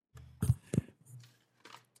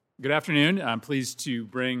Good afternoon. I'm pleased to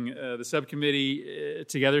bring the subcommittee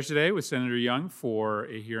together today with Senator Young for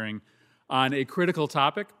a hearing on a critical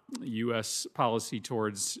topic, U.S. policy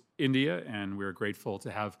towards India, and we're grateful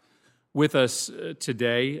to have with us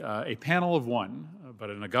today a panel of one,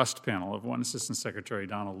 but an august panel of one, Assistant Secretary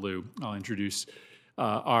Donald Lu. I'll introduce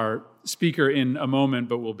our speaker in a moment,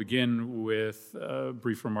 but we'll begin with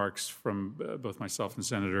brief remarks from both myself and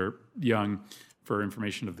Senator Young for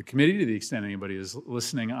information of the committee. To the extent anybody is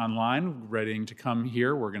listening online, ready to come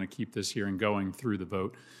here, we're going to keep this hearing going through the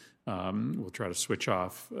vote. We'll try to switch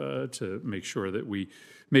off to make sure that we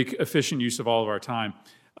make efficient use of all of our time.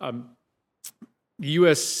 The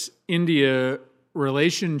U.S.-India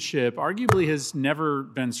relationship arguably has never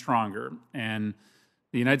been stronger, and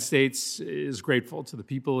the United States is grateful to the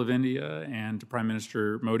people of India and to Prime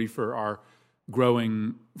Minister Modi for our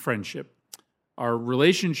growing friendship. Our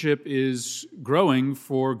relationship is growing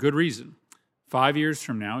for good reason. 5 years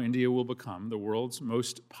from now, India will become the world's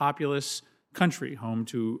most populous country, home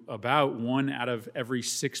to about 1 out of every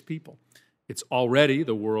 6 people. It's already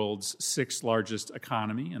the world's 6th largest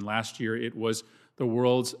economy, and last year it was the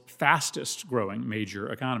world's fastest growing major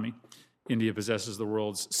economy. India possesses the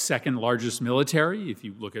world's 2nd largest military, if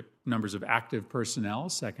you look at numbers of active personnel,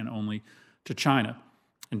 second only to China.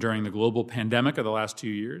 And during the global pandemic of the last 2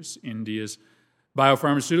 years, India's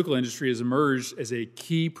biopharmaceutical industry has emerged as a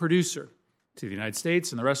key producer to the United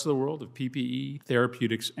States and the rest of the world of PPE,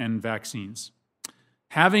 therapeutics, and vaccines.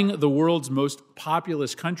 Having the world's most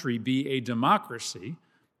populous country be a democracy,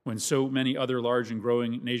 when so many other large and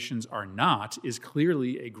growing nations are not, is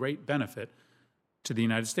clearly a great benefit to the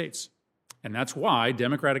United States. And that's why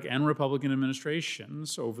Democratic and Republican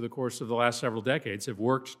administrations over the course of the last several decades have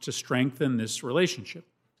worked to strengthen this relationship.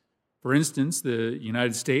 For instance, the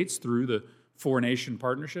United States, through the four-nation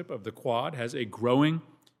partnership of the Quad, has a growing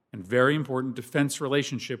and very important defense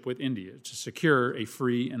relationship with India to secure a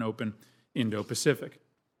free and open Indo-Pacific.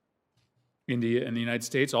 India and the United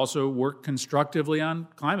States also work constructively on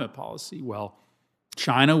climate policy. While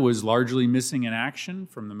China was largely missing in action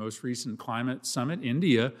from the most recent climate summit,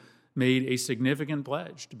 India made a significant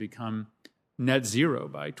pledge to become net zero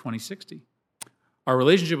by 2060. Our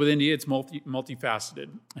relationship with India, it's multifaceted,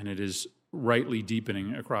 and it is rightly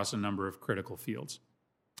deepening across a number of critical fields.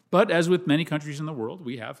 But as with many countries in the world,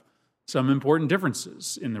 we have some important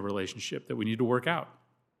differences in the relationship that we need to work out.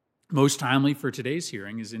 Most timely for today's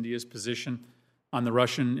hearing is India's position on the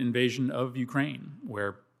Russian invasion of Ukraine,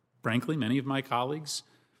 where, frankly, many of my colleagues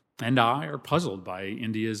and I are puzzled by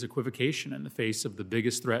India's equivocation in the face of the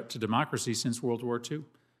biggest threat to democracy since World War II.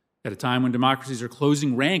 At a time when democracies are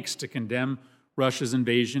closing ranks to condemn Russia's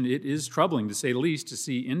invasion, it is troubling, to say the least, to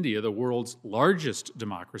see India, the world's largest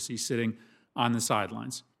democracy, sitting on the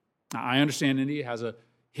sidelines. Now, I understand India has a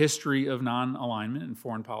history of non-alignment in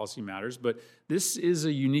foreign policy matters, but this is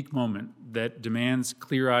a unique moment that demands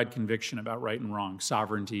clear-eyed conviction about right and wrong,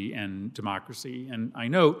 sovereignty and democracy. And I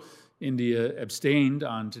note India abstained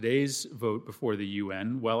on today's vote before the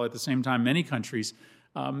UN, while at the same time many countries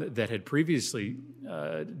that had previously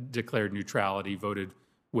declared neutrality voted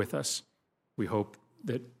with us. We hope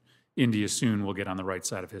that India soon will get on the right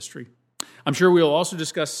side of history. I'm sure we'll also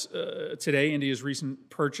discuss today India's recent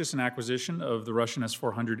purchase and acquisition of the Russian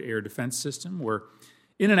S-400 air defense system. We're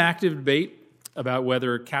in an active debate about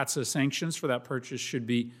whether CAATSA sanctions for that purchase should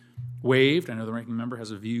be waived. I know the ranking member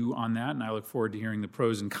has a view on that, and I look forward to hearing the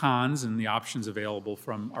pros and cons and the options available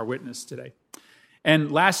from our witness today.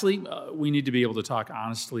 And lastly, we need to be able to talk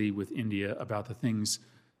honestly with India about the things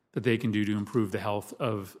that they can do to improve the health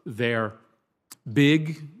of their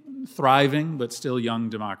big, thriving, but still young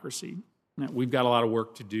democracy. Now, we've got a lot of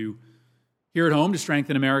work to do here at home to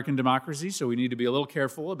strengthen American democracy, so we need to be a little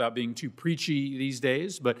careful about being too preachy these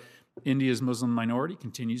days, but India's Muslim minority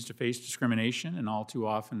continues to face discrimination and all too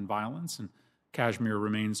often violence, and Kashmir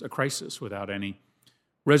remains a crisis without any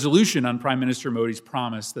resolution on Prime Minister Modi's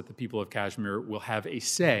promise that the people of Kashmir will have a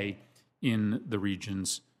say in the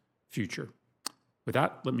region's future. With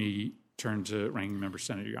that, let me turn to Ranking Member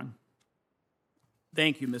Senator Young.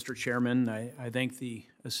 Thank you, Mr. Chairman. I thank the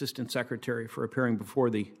Assistant Secretary for appearing before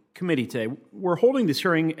the committee today. We're holding this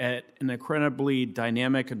hearing at an incredibly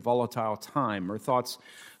dynamic and volatile time. Our thoughts,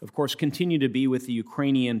 of course, continue to be with the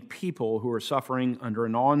Ukrainian people who are suffering under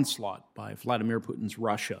an onslaught by Vladimir Putin's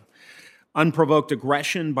Russia. Unprovoked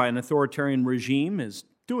aggression by an authoritarian regime is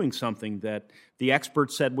doing something that the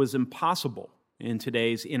experts said was impossible in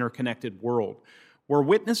today's interconnected world. We're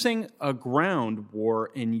witnessing a ground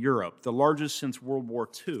war in Europe, the largest since World War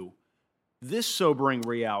II. This sobering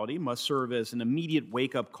reality must serve as an immediate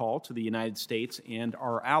wake-up call to the United States and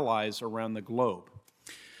our allies around the globe.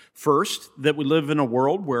 First, that we live in a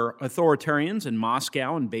world where authoritarians in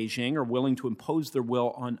Moscow and Beijing are willing to impose their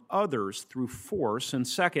will on others through force. And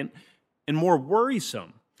second, and more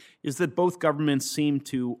worrisome, is that both governments seem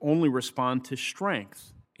to only respond to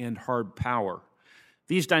strength and hard power.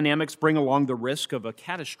 These dynamics bring along the risk of a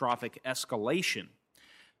catastrophic escalation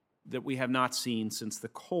that we have not seen since the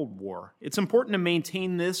Cold War. It's important to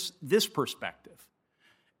maintain this perspective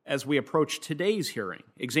as we approach today's hearing,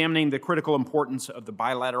 examining the critical importance of the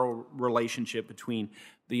bilateral relationship between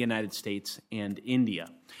the United States and India.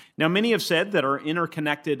 Now, many have said that our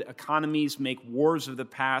interconnected economies make wars of the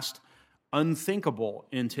past unthinkable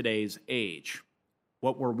in today's age.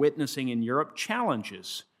 What we're witnessing in Europe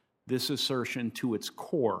challenges this assertion to its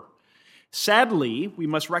core. Sadly, we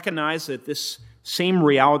must recognize that this same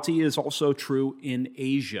reality is also true in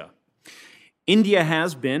Asia. India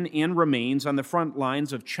has been and remains on the front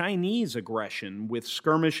lines of Chinese aggression, with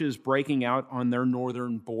skirmishes breaking out on their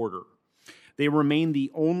northern border. They remain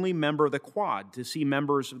the only member of the Quad to see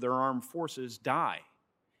members of their armed forces die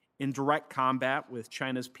in direct combat with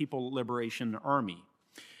China's People's Liberation Army.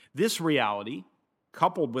 This reality,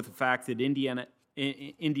 coupled with the fact that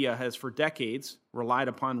India has for decades relied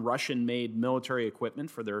upon Russian-made military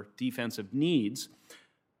equipment for their defensive needs,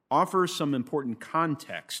 offers some important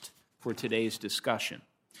context for today's discussion.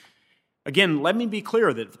 Again, let me be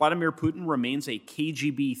clear that Vladimir Putin remains a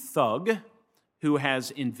KGB thug who has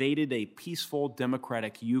invaded a peaceful,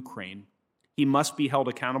 democratic Ukraine. He must be held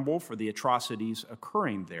accountable for the atrocities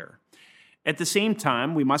occurring there. At the same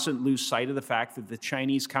time, we mustn't lose sight of the fact that the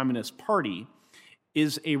Chinese Communist Party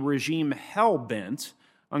is a regime hell-bent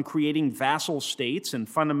on creating vassal states and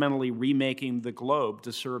fundamentally remaking the globe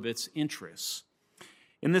to serve its interests.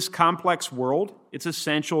 In this complex world, it's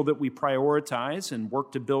essential that we prioritize and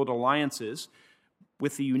work to build alliances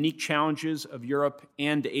with the unique challenges of Europe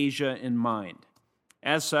and Asia in mind.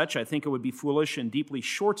 As such, I think it would be foolish and deeply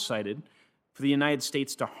short-sighted for the United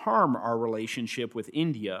States to harm our relationship with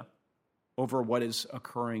India over what is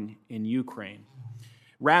occurring in Ukraine.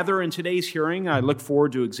 Rather, in today's hearing, I look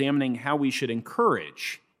forward to examining how we should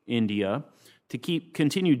encourage India to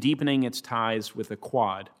continue deepening its ties with the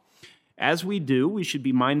Quad. As we do, we should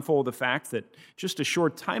be mindful of the fact that just a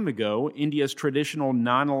short time ago, India's traditional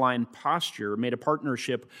non-aligned posture made a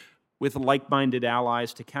partnership with like-minded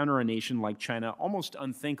allies to counter a nation like China almost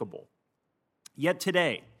unthinkable. Yet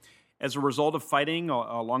today, as a result of fighting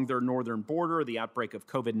along their northern border, the outbreak of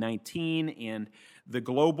COVID-19, and the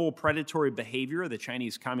global predatory behavior of the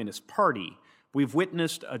Chinese Communist Party, we've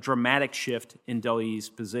witnessed a dramatic shift in Delhi's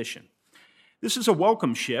position. This is a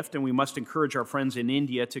welcome shift, and we must encourage our friends in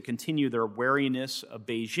India to continue their wariness of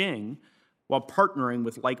Beijing while partnering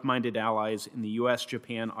with like-minded allies in the U.S.,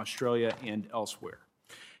 Japan, Australia, and elsewhere.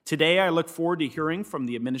 Today, I look forward to hearing from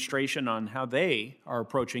the administration on how they are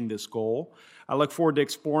approaching this goal. I look forward to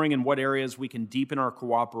exploring in what areas we can deepen our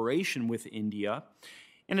cooperation with India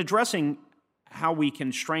and addressing how we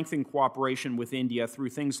can strengthen cooperation with India through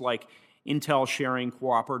things like intel sharing,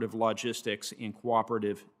 cooperative logistics, and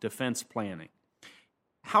cooperative defense planning.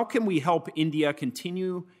 How can we help India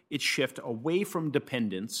continue its shift away from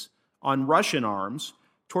dependence on Russian arms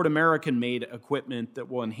toward American-made equipment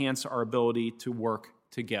that will enhance our ability to work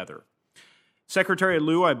together? Secretary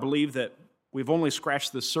Liu, I believe that we've only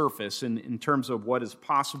scratched the surface in terms of what is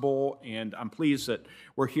possible, and I'm pleased that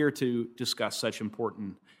we're here to discuss such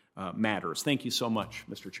important matters. Thank you so much,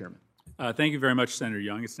 Mr. Chairman. Thank you very much, Senator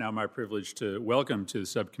Young. It's now my privilege to welcome to the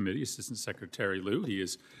subcommittee Assistant Secretary Liu. He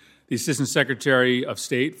is the Assistant Secretary of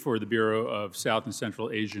State for the Bureau of South and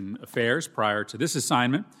Central Asian Affairs. Prior to this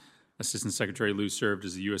assignment, Assistant Secretary Liu served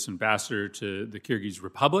as the U.S. Ambassador to the Kyrgyz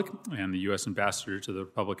Republic and the U.S. Ambassador to the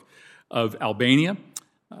Republic of Albania.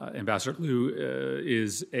 Ambassador Liu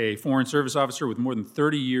is a Foreign Service officer with more than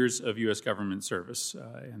 30 years of U.S. government service.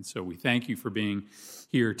 And so we thank you for being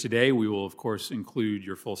here today. We will, of course, include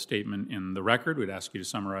your full statement in the record. We'd ask you to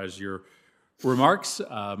summarize your remarks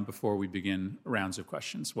before we begin rounds of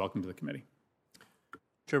questions. Welcome to the committee.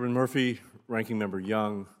 Chairman Murphy, Ranking Member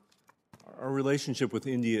Young, our relationship with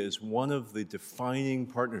India is one of the defining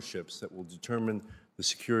partnerships that will determine the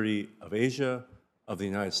security of Asia, of the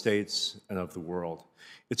United States, and of the world.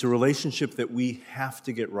 It's a relationship that we have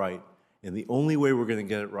to get right, and the only way we're going to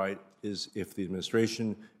get it right is if the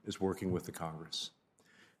administration is working with the Congress.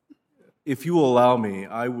 If you will allow me,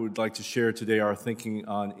 I would like to share today our thinking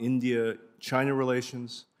on India-China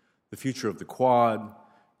relations, the future of the Quad,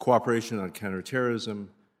 cooperation on counterterrorism,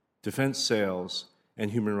 defense sales, and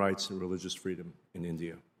human rights and religious freedom in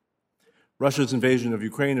India. Russia's invasion of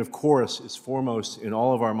Ukraine, of course, is foremost in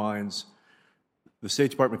all of our minds. the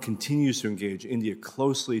State Department continues to engage India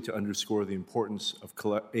closely to underscore the importance of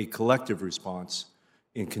a collective response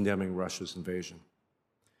in condemning Russia's invasion.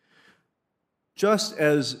 Just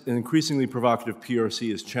as an increasingly provocative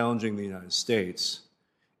PRC is challenging the United States,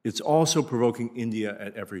 it's also provoking India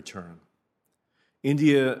at every turn.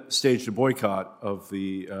 India staged a boycott of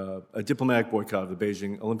a diplomatic boycott of the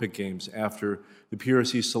Beijing Olympic Games after the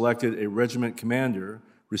PRC selected a regiment commander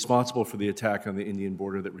responsible for the attack on the Indian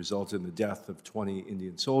border that resulted in the death of 20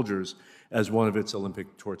 Indian soldiers as one of its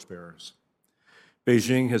Olympic torchbearers.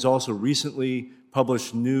 Beijing has also recently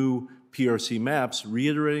published new PRC maps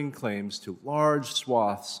reiterating claims to large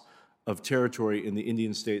swaths of territory in the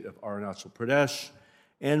Indian state of Arunachal Pradesh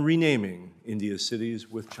and renaming India's cities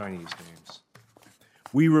with Chinese names.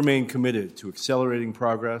 We remain committed to accelerating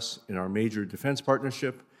progress in our major defense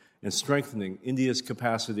partnership and strengthening India's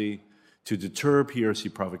capacity to deter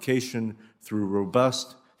PRC provocation through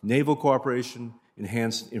robust naval cooperation,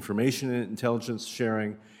 enhanced information and intelligence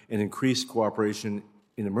sharing, and increased cooperation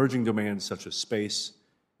in emerging domains such as space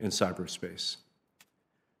and cyberspace.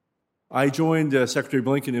 I joined Secretary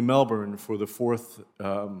Blinken in Melbourne for the fourth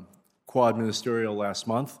Quad Ministerial last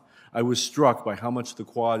month. I was struck by how much the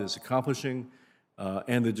Quad is accomplishing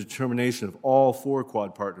and the determination of all four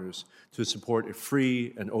Quad partners to support a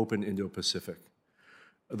free and open Indo-Pacific.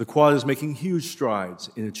 The Quad is making huge strides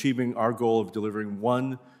in achieving our goal of delivering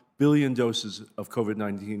 1 billion doses of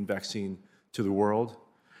COVID-19 vaccine to the world.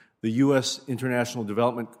 The U.S. International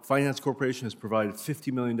Development Finance Corporation has provided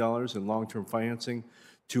 $50 million in long-term financing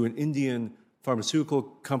to an Indian pharmaceutical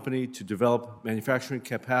company to develop manufacturing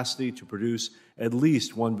capacity to produce at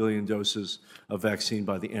least 1 billion doses of vaccine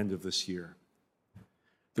by the end of this year.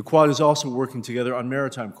 The Quad is also working together on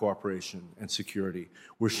maritime cooperation and security.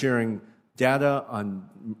 We're sharing data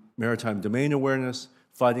on maritime domain awareness,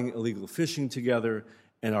 fighting illegal fishing together,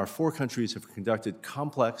 and our four countries have conducted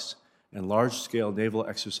complex and large-scale naval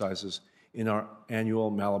exercises in our annual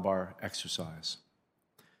Malabar exercise.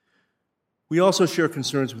 We also share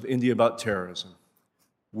concerns with India about terrorism.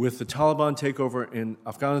 With the Taliban takeover in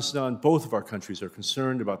Afghanistan, both of our countries are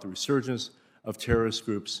concerned about the resurgence of terrorist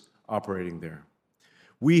groups operating there.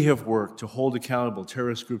 We have worked to hold accountable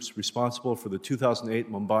terrorist groups responsible for the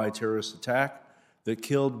 2008 Mumbai terrorist attack that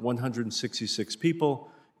killed 166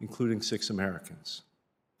 people, including 6 Americans.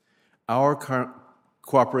 Our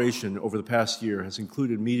cooperation over the past year has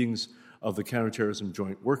included meetings of the Counterterrorism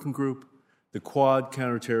Joint Working Group, the Quad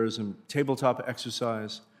Counterterrorism Tabletop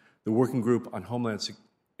Exercise, the Working Group on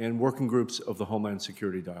and working groups of the Homeland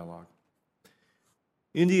Security Dialogue.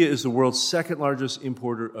 India is the world's second largest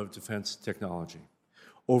importer of defense technology.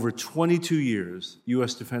 Over 22 years,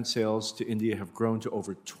 U.S. defense sales to India have grown to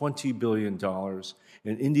over $20 billion,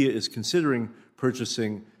 and India is considering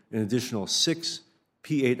purchasing an additional 6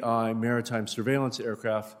 P-8I maritime surveillance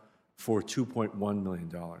aircraft for $2.1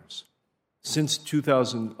 million. Since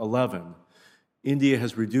 2011, India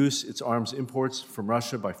has reduced its arms imports from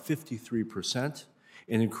Russia by 53%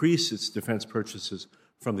 and increased its defense purchases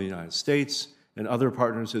from the United States and other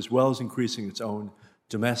partners, as well as increasing its own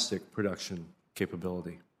domestic production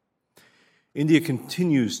capability. India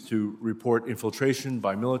continues to report infiltration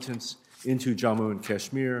by militants into Jammu and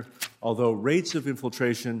Kashmir, although rates of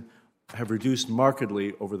infiltration have reduced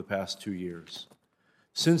markedly over the past 2 years.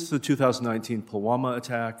 Since the 2019 Pulwama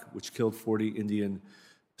attack, which killed 40 Indian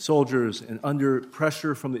soldiers, and under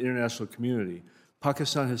pressure from the international community,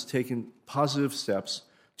 Pakistan has taken positive steps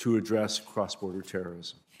to address cross-border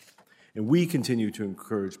terrorism. And we continue to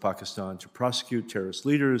encourage Pakistan to prosecute terrorist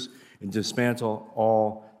leaders and dismantle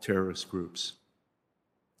all terrorist groups.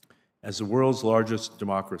 As the world's largest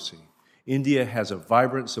democracy, India has a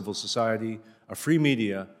vibrant civil society, a free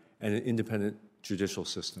media, and an independent judicial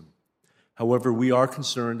system. However, we are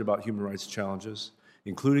concerned about human rights challenges,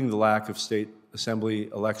 including the lack of state assembly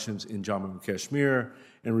elections in Jammu and Kashmir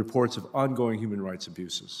and reports of ongoing human rights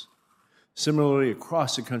abuses. Similarly,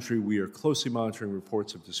 across the country, we are closely monitoring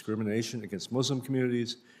reports of discrimination against Muslim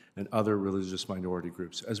communities and other religious minority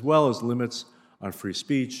groups, as well as limits on free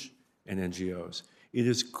speech and NGOs. It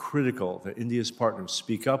is critical that India's partners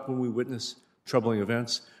speak up when we witness troubling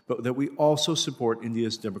events, but that we also support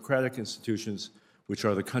India's democratic institutions, which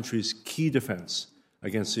are the country's key defense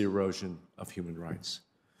against the erosion of human rights.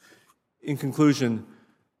 In conclusion,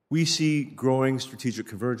 we see growing strategic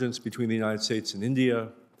convergence between the United States and India.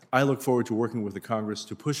 I look forward to working with the Congress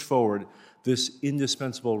to push forward this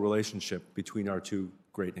indispensable relationship between our two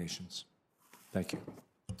great nations. Thank you.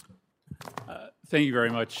 Thank you very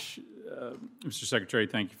much, Mr. Secretary.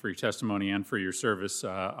 Thank you for your testimony and for your service.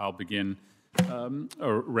 I'll begin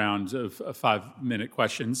a round of 5-minute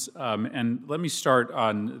questions. And let me start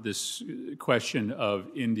on this question of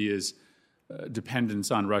India's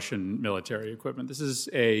dependence on Russian military equipment. This is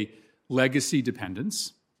a legacy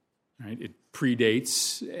dependence, right? It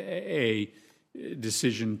predates a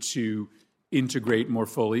decision to integrate more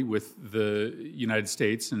fully with the United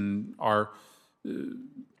States and our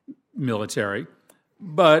military.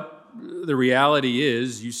 But the reality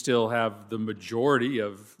is you still have the majority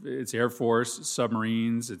of its Air Force,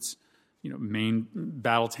 submarines, its main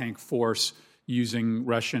battle tank force using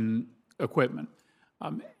Russian equipment.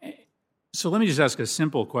 So let me just ask a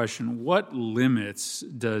simple question. What limits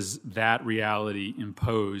does that reality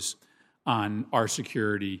impose on our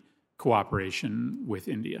security cooperation with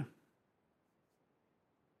India?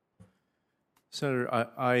 Senator,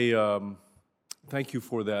 I thank you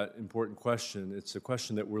for that important question. It's a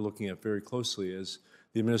question that we're looking at very closely as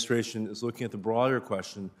the administration is looking at the broader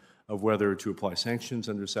question of whether to apply sanctions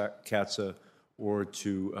under CAATSA or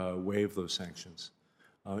to waive those sanctions.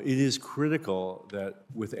 It is critical that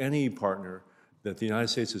with any partner that the United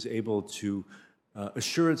States is able to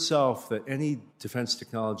assure itself that any defense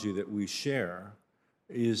technology that we share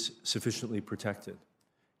is sufficiently protected.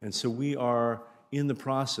 And so we are in the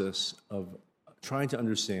process of trying to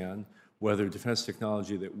understand whether defense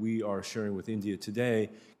technology that we are sharing with India today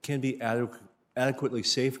can be adequately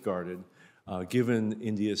safeguarded given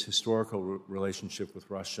India's historical relationship with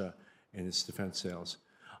Russia and its defense sales.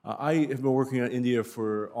 I have been working on India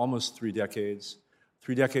for almost 3 decades.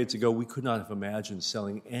 3 decades ago, we could not have imagined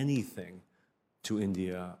selling anything to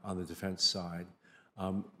India on the defense side.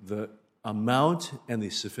 The amount and the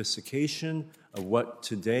sophistication of what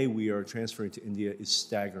today we are transferring to India is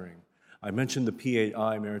staggering. I mentioned the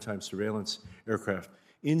P-8I maritime surveillance aircraft.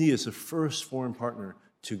 India is the first foreign partner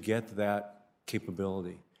to get that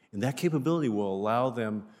capability. And that capability will allow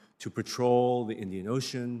them to patrol the Indian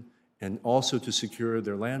Ocean and also to secure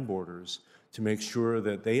their land borders to make sure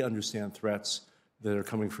that they understand threats that are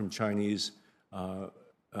coming from Chinese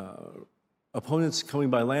opponents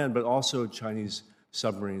coming by land, but also Chinese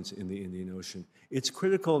submarines in the Indian Ocean. It's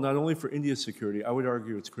critical not only for India's security, I would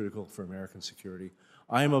argue it's critical for American security.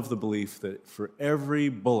 I am of the belief that for every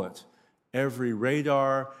bullet, every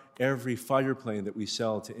radar, every fighter plane that we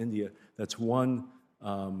sell to India, that's one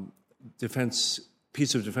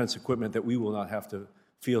piece of defense equipment that we will not have to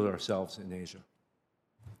field ourselves in Asia.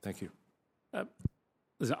 Thank you.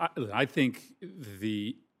 I think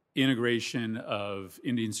the integration of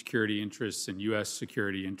Indian security interests and U.S.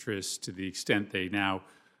 security interests to the extent they now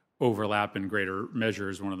overlap in greater measure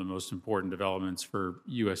is one of the most important developments for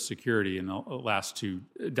U.S. security in the last 2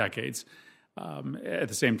 decades. At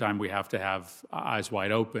the same time, we have to have eyes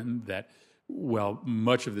wide open that, well,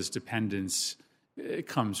 much of this dependence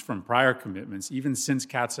comes from prior commitments. Even since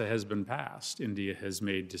CAATSA has been passed, India has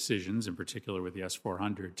made decisions, in particular with the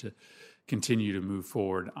S-400, to continue to move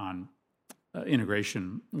forward on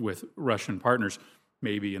integration with Russian partners.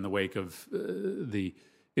 Maybe in the wake of the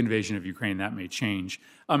invasion of Ukraine, that may change.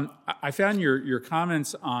 I found your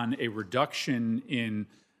comments on a reduction in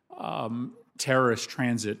terrorist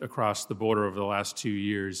transit across the border over the last 2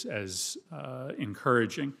 years as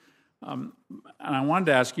encouraging. And I wanted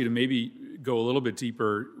to ask you to maybe go a little bit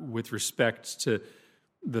deeper with respect to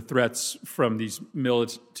the threats from these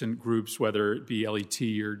militant groups, whether it be LET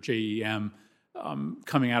or JEM,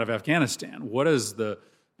 coming out of Afghanistan. What does the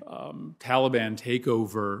Taliban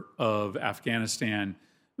takeover of Afghanistan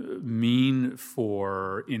mean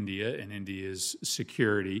for India and India's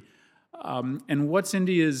security? And what's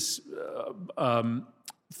India's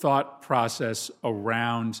thought process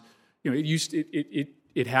around,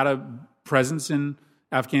 it had a presence in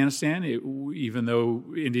Afghanistan. Even though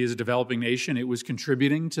India is a developing nation, it was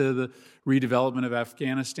contributing to the redevelopment of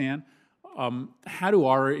Afghanistan. How do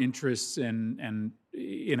our interests in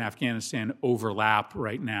Afghanistan overlap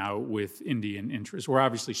right now with Indian interests? We're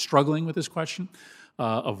obviously struggling with this question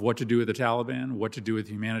of what to do with the Taliban, what to do with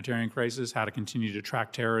the humanitarian crisis, how to continue to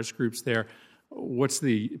track terrorist groups there. What's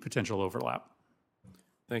the potential overlap?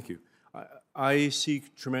 Thank you. I see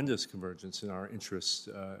tremendous convergence in our interests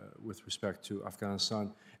with respect to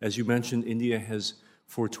Afghanistan. As you mentioned, India has,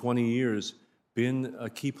 for 20 years, been a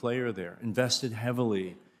key player there, invested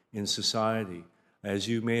heavily in society. As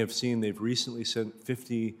you may have seen, they've recently sent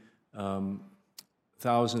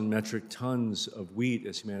 50,000 metric tons of wheat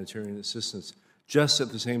as humanitarian assistance, just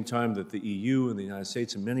at the same time that the EU and the United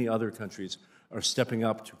States and many other countries are stepping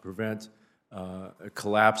up to prevent a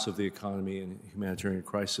collapse of the economy and humanitarian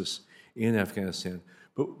crisis in Afghanistan.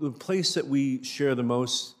 But the place that we share the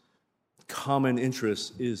most common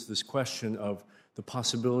interest is this question of the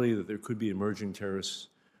possibility that there could be emerging terrorist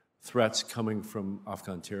threats coming from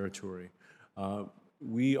Afghan territory.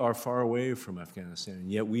 We are far away from Afghanistan,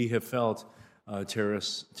 and yet we have felt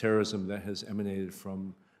terrorism that has emanated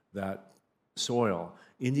from that soil.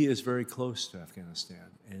 India is very close to Afghanistan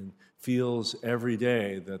and feels every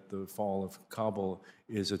day that the fall of Kabul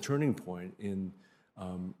is a turning point in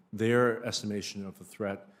their estimation of the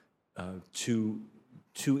threat to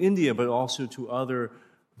India, but also to other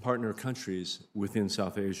partner countries within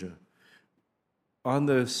South Asia. On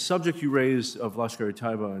the subject you raised of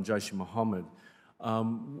Lashkar-e-Taiba and Jaish-e-Mohammed,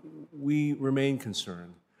 we remain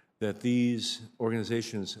concerned that these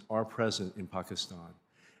organizations are present in Pakistan.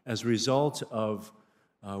 As a result of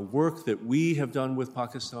work that we have done with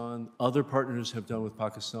Pakistan, other partners have done with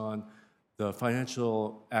Pakistan, the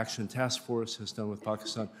Financial Action Task Force has done with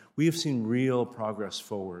Pakistan, we have seen real progress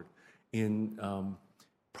forward in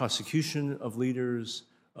prosecution of leaders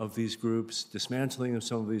of these groups, dismantling of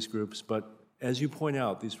some of these groups, but as you point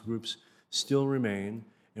out, these groups still remain,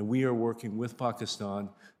 and we are working with Pakistan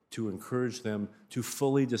to encourage them to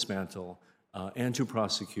fully dismantle and to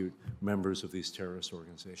prosecute members of these terrorist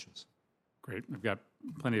organizations. Great. We've got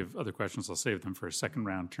plenty of other questions. I'll save them for a second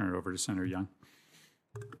round. Turn it over to Senator Young.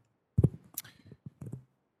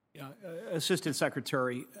 Assistant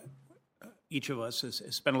Secretary, each of us has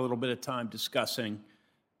spent a little bit of time discussing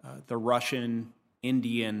the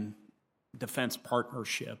Russian-Indian defense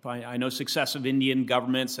partnership. I know successive Indian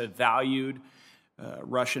governments have valued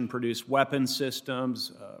Russian-produced weapon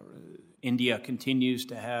systems. India continues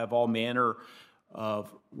to have all manner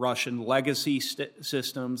of Russian legacy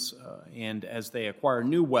systems, and as they acquire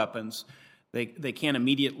new weapons, they can't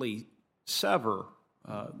immediately sever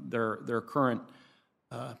their current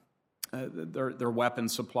their weapon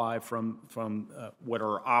supply from what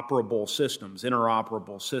are operable systems,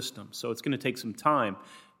 interoperable systems. So it's going to take some time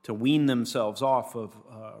to wean themselves off of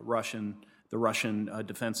the Russian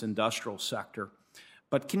defense industrial sector.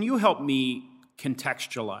 But can you help me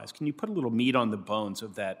contextualize? Can you put a little meat on the bones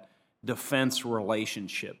of that defense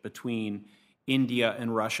relationship between India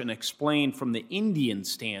and Russia and explain from the Indian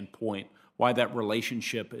standpoint why that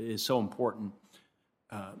relationship is so important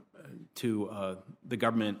to the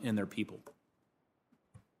government and their people?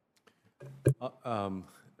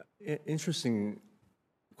 Interesting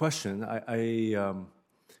question. I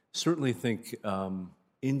certainly think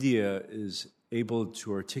India is able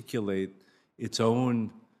to articulate its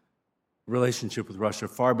own relationship with Russia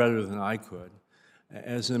far better than I could.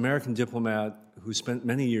 As an American diplomat who spent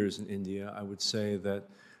many years in India, I would say that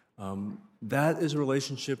that is a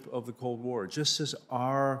relationship of the Cold War, just as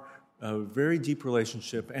our very deep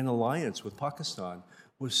relationship and alliance with Pakistan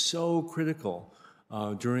was so critical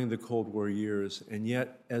during the Cold War years. And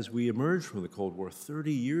yet, as we emerged from the Cold War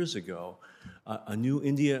 30 years ago, a new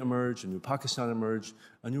India emerged, a new Pakistan emerged,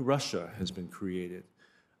 a new Russia has been created.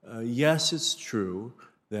 Yes, it's true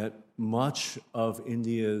that much of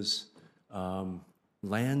India's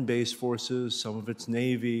land-based forces, some of its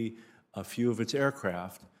navy, a few of its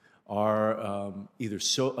aircraft are either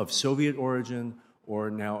of Soviet origin or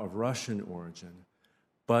now of Russian origin.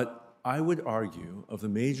 But I would argue of the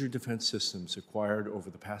major defense systems acquired over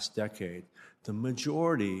the past decade, the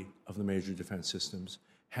majority of the major defense systems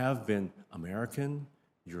have been American,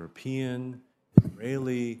 European,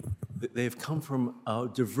 Israeli. They've come from a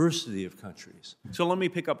diversity of countries. So let me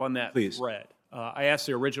pick up on that Please. thread. I asked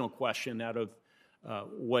the original question out of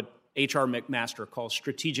what H.R. McMaster calls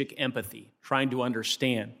strategic empathy, trying to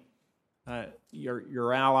understand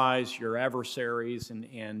your allies, your adversaries,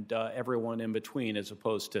 and everyone in between, as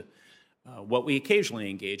opposed to what we occasionally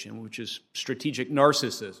engage in, which is strategic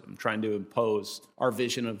narcissism, trying to impose our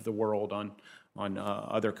vision of the world on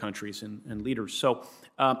other countries and leaders. So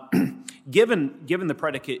given the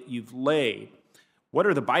predicate you've laid, what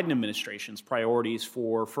are the Biden administration's priorities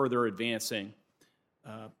for further advancing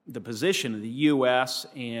the position of the U.S.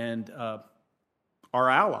 and our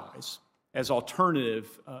allies as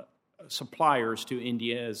alternative suppliers to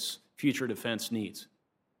India's future defense needs?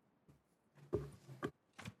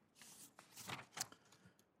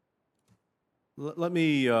 Let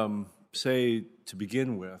me say to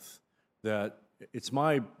begin with that it's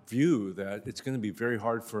my view that it's going to be very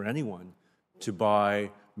hard for anyone to buy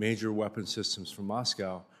major weapon systems from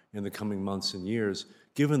Moscow in the coming months and years,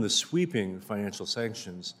 given the sweeping financial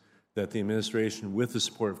sanctions that the administration, with the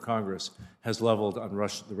support of Congress, has leveled on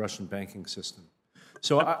the Russian banking system.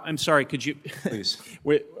 So I'm sorry, could you please?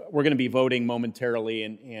 We're going to be voting momentarily,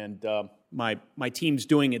 and my team's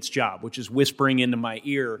doing its job, which is whispering into my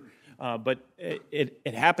ear. But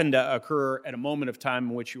it happened to occur at a moment of time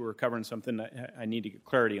in which you were covering something that I need to get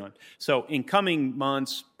clarity on. So in coming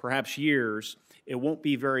months, perhaps years, it won't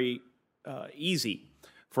be very easy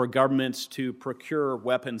for governments to procure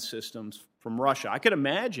weapon systems from Russia. I could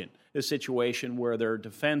imagine a situation where their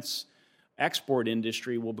defense export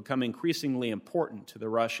industry will become increasingly important to the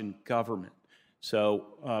Russian government.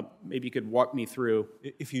 So maybe you could walk me through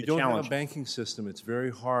If you the don't challenge. have a banking system, it's very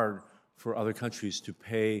hard for other countries to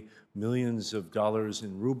pay millions of dollars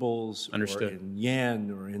in rubles Understood. or in yen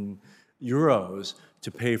or in euros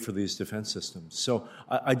to pay for these defense systems. So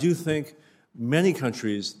I do think many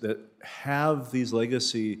countries that have these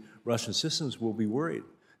legacy Russian systems will be worried.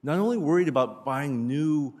 Not only worried about buying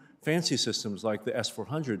new fancy systems like the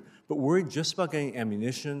S-400, but worried just about getting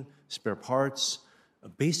ammunition, spare parts,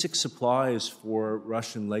 basic supplies for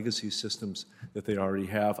Russian legacy systems that they already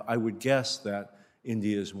have. I would guess that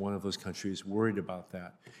India is one of those countries worried about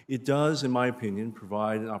that. It does, in my opinion,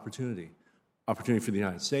 provide an opportunity. Opportunity for the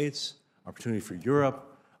United States, opportunity for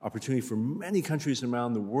Europe, opportunity for many countries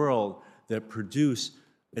around the world that produce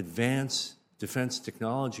advanced defense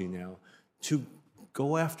technology now to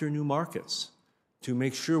go after new markets, to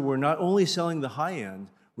make sure we're not only selling the high end,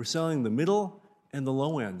 we're selling the middle and the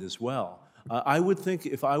low end as well. I would think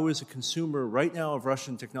if I was a consumer right now of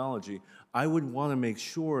Russian technology, I would want to make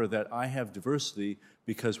sure that I have diversity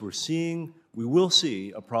because we will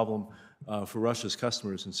see a problem for Russia's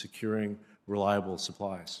customers in securing reliable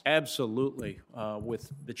supplies. Absolutely.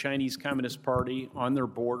 With the Chinese Communist Party on their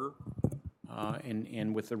border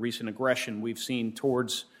and with the recent aggression we've seen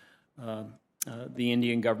towards the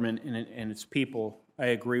Indian government and its people, I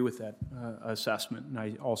agree with that assessment, and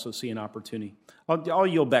I also see an opportunity. I'll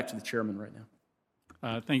yield back to the chairman right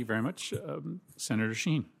now. Thank you very much. Senator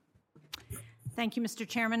Sheen. Thank you, Mr.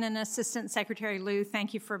 Chairman, and Assistant Secretary Liu,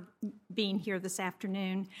 thank you for being here this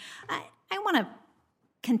afternoon. I want to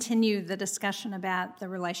continue the discussion about the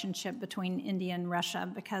relationship between India and Russia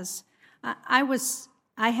because I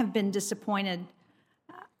have been disappointed.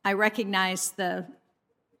 I recognize the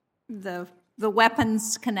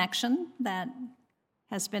weapons connection that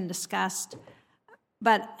has been discussed,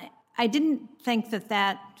 but I didn't think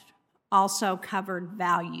that also covered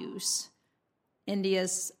values.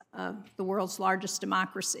 India's the world's largest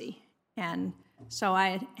democracy, and so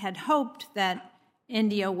I had hoped that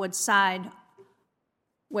India would side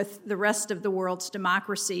with the rest of the world's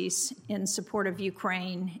democracies in support of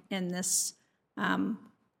Ukraine in this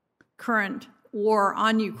current war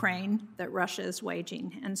on Ukraine that Russia is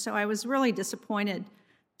waging. And so I was really disappointed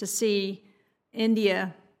to see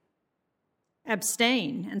India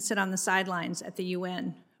abstain and sit on the sidelines at the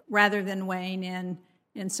UN rather than weighing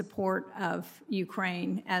in support of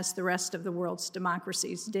Ukraine as the rest of the world's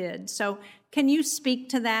democracies did. So can you speak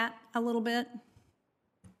to that a little bit?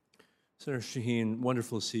 Senator Shaheen,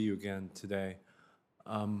 wonderful to see you again today.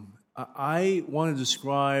 I want to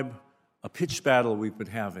describe a pitched battle we've been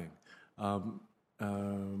having.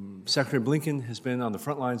 Secretary Blinken has been on the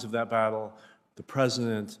front lines of that battle. The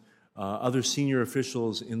President, other senior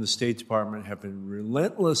officials in the State Department have been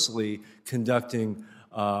relentlessly conducting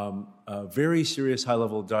a very serious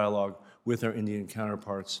high-level dialogue with our Indian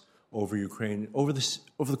counterparts over Ukraine over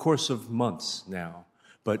the course of months now,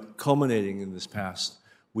 but culminating in this past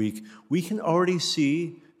week. We can already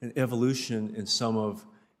see an evolution in some of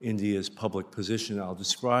India's public position. I'll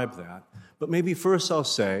describe that. But maybe first I'll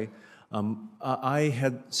say I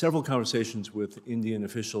had several conversations with Indian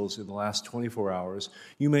officials in the last 24 hours.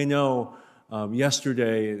 You may know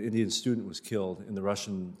yesterday an Indian student was killed in the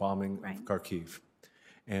Russian bombing of Kharkiv.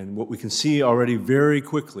 And what we can see already very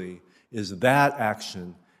quickly is that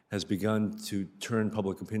action has begun to turn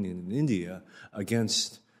public opinion in India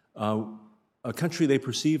against a country they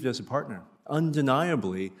perceived as a partner.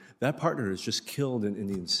 Undeniably, that partner has just killed an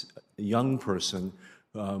Indian young person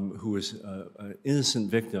who was an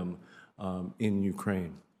innocent victim in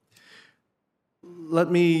Ukraine.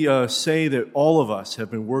 Let me say that all of us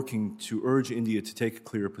have been working to urge India to take a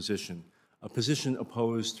clear position, a position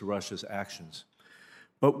opposed to Russia's actions.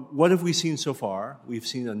 But what have we seen so far? We've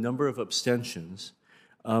seen a number of abstentions.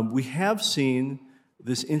 We have seen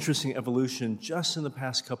this interesting evolution just in the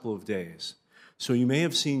past couple of days. So you may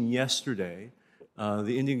have seen yesterday,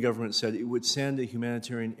 the Indian government said it would send a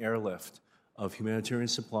humanitarian airlift of humanitarian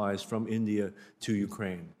supplies from India to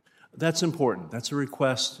Ukraine. That's important. That's a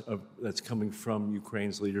request that's coming from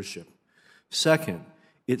Ukraine's leadership. Second,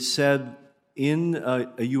 it said in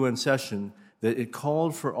a UN session that it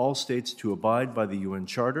called for all states to abide by the UN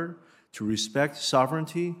Charter, to respect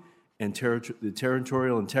sovereignty and the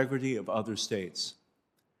territorial integrity of other states.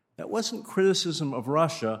 That wasn't criticism of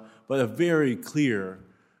Russia, but a very clear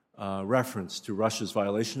reference to Russia's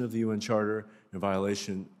violation of the UN Charter and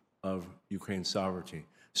violation of Ukraine's sovereignty.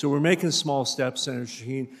 So we're making small steps, Senator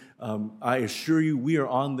Shaheen. I assure you we are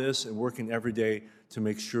on this and working every day to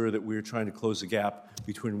make sure that we're trying to close the gap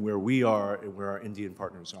between where we are and where our Indian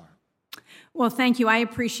partners are. Well, thank you. I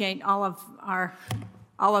appreciate all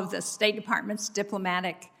of the State Department's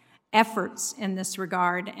diplomatic efforts in this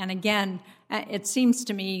regard. And again, it seems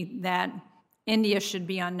to me that India should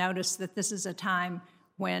be on notice that this is a time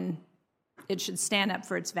when it should stand up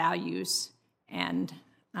for its values, and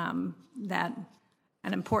that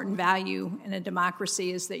an important value in a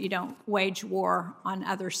democracy is that you don't wage war on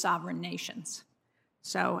other sovereign nations.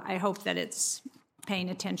 So I hope that it's paying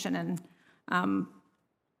attention and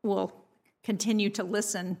will continue to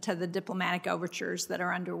listen to the diplomatic overtures that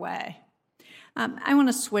are underway. I want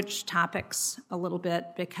to switch topics a little bit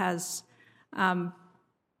because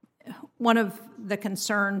one of the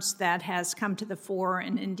concerns that has come to the fore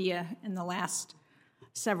in India in the last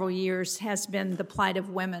several years has been the plight of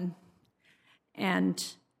women. And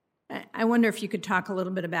I wonder if you could talk a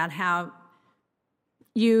little bit about how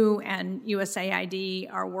you and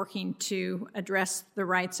USAID are working to address the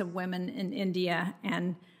rights of women in India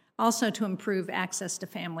and also to improve access to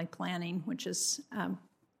family planning, which is a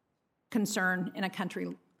concern in a country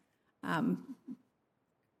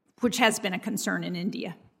which has been a concern in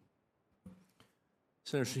India.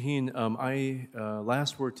 Senator Shaheen, I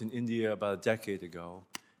last worked in India about a decade ago,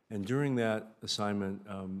 and during that assignment,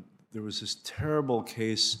 there was this terrible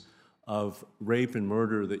case of rape and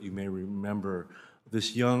murder that you may remember.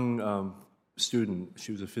 This young student,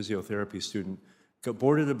 she was a physiotherapy student,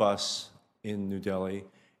 boarded a bus in New Delhi,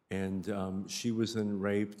 and she was then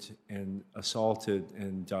raped and assaulted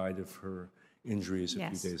and died of her injuries a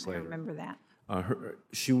few days later. Yes, I remember that.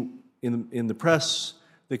 In the press,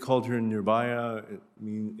 they called her Nirbhaya.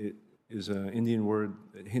 It is an Indian word,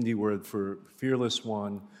 a Hindi word for fearless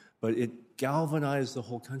one, but it galvanized the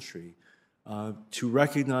whole country to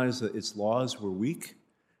recognize that its laws were weak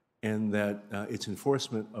and that its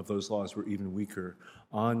enforcement of those laws were even weaker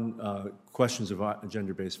on questions of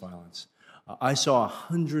gender-based violence. I saw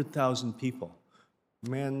 100,000 people,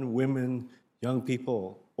 men, women, young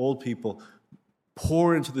people, old people,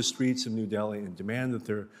 pour into the streets of New Delhi and demand that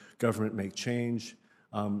their government make change.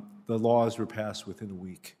 The laws were passed within a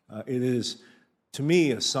week. It is, to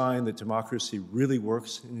me, a sign that democracy really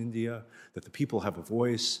works in India, that the people have a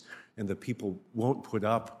voice, and that people won't put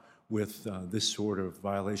up with this sort of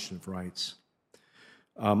violation of rights.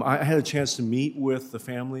 I had a chance to meet with the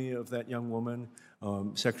family of that young woman.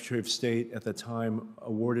 Secretary of State at the time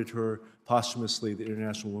awarded her posthumously the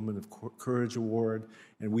International Woman of Courage Award,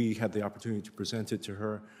 and we had the opportunity to present it to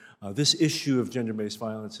her. This issue of gender-based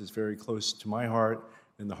violence is very close to my heart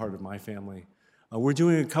and the heart of my family. We're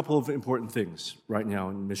doing a couple of important things right now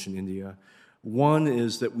in Mission India. One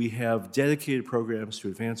is that we have dedicated programs to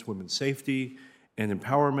advance women's safety and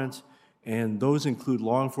empowerment, and those include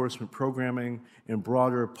law enforcement programming and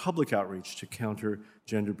broader public outreach to counter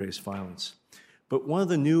gender-based violence. But one of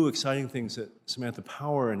the new exciting things that Samantha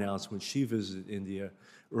Power announced when she visited India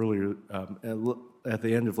earlier at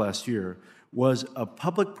the end of last year was a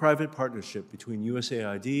public-private partnership between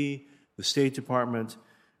USAID, the State Department,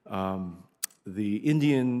 the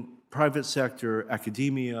Indian private sector,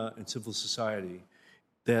 academia, and civil society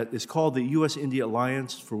that is called the U.S.-India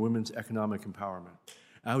Alliance for Women's Economic Empowerment.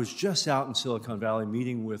 I was just out in Silicon Valley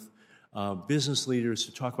meeting with business leaders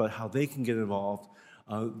to talk about how they can get involved.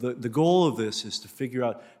 The goal of this is to figure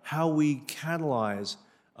out how we catalyze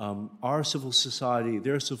our civil society,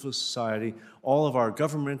 their civil society, all of our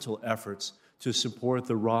governmental efforts to support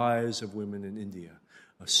the rise of women in India.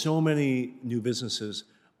 So many new businesses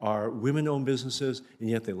are women-owned businesses, and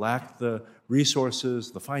yet they lack the resources,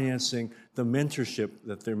 the financing, the mentorship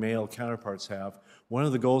that their male counterparts have. One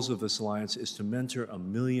of the goals of this alliance is to mentor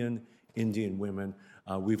 1 million Indian women.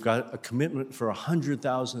 We've got a commitment for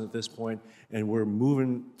 100,000 at this point, and we're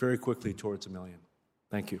moving very quickly towards 1 million.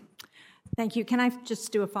 Thank you. Thank you. Can I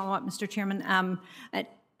just do a follow-up, Mr. Chairman?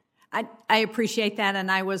 I appreciate that, and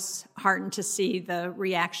I was heartened to see the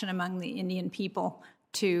reaction among the Indian people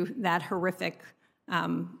to that horrific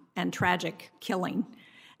and tragic killing.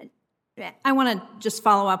 I want to just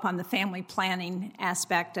follow up on the family planning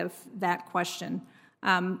aspect of that question,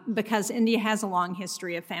 because India has a long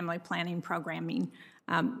history of family planning programming,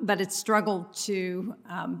 but it's struggled to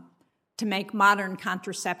make modern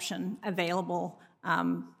contraception available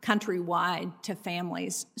countrywide to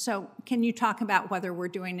families. So can you talk about whether we're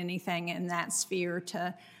doing anything in that sphere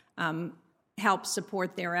to help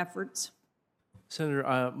support their efforts?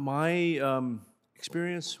 Senator, my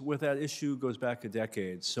experience with that issue goes back a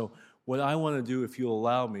decade. So What I want to do, if you'll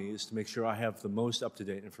allow me, is to make sure I have the most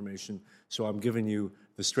up-to-date information, so I'm giving you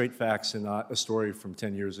the straight facts and not a story from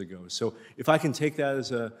 10 years ago. So if I can take that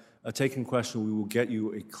as a taken question, we will get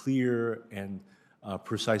you a clear and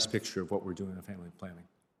precise picture of what we're doing in family planning.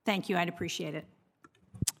 Thank you. I'd appreciate it.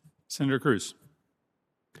 Senator Cruz.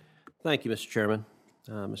 Thank you, Mr. Chairman.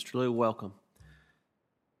 Mr. Liu, welcome.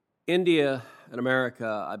 India and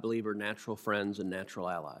America, I believe, are natural friends and natural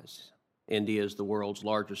allies. India is the world's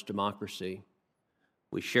largest democracy.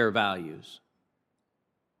 We share values.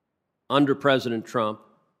 Under President Trump,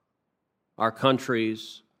 our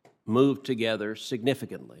countries moved together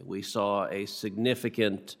significantly. We saw a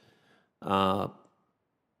significant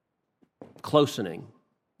closening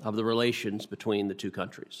of the relations between the two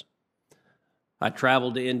countries. I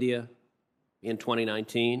traveled to India in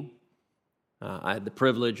 2019. I had the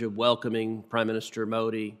privilege of welcoming Prime Minister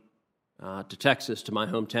Modi to Texas, to my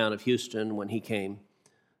hometown of Houston, when he came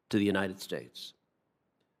to the United States.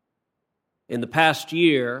 In the past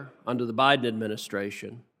year, under the Biden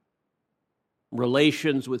administration,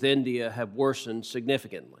 relations with India have worsened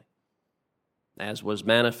significantly, as was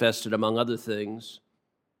manifested, among other things,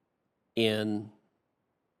 in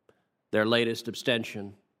their latest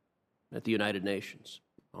abstention at the United Nations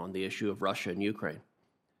on the issue of Russia and Ukraine.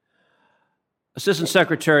 Assistant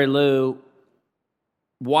Secretary Liu,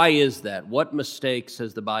 why is that? What mistakes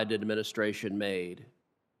has the Biden administration made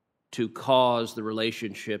to cause the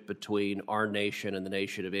relationship between our nation and the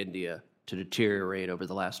nation of India to deteriorate over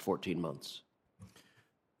the last 14 months?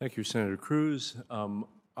 Thank you, Senator Cruz.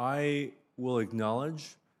 I will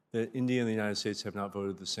acknowledge that India and the United States have not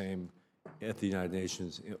voted the same at the United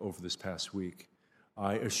Nations over this past week.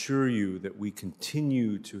 I assure you that we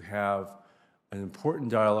continue to have an important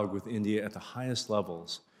dialogue with India at the highest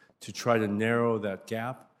levels to try to narrow that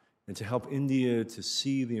gap and to help India to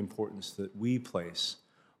see the importance that we place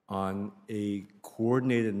on a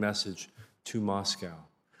coordinated message to Moscow.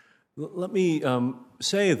 Let me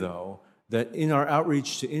say, though, that in our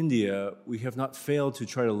outreach to India, we have not failed to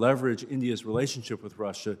try to leverage India's relationship with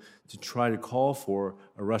Russia to try to call for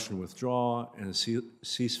a Russian withdrawal and a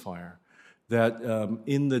ceasefire. That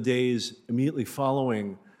in the days immediately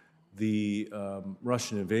following the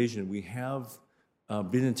Russian invasion, we have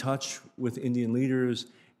been in touch with Indian leaders,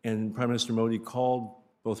 and Prime Minister Modi called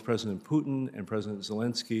both President Putin and President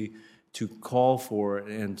Zelensky to call for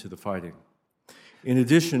an end to the fighting. In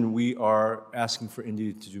addition, we are asking for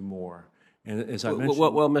India to do more. And as I mentioned...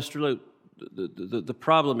 Well, Mr. Liu, the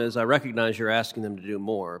problem is I recognize you're asking them to do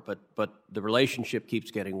more, but the relationship keeps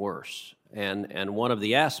getting worse. And one of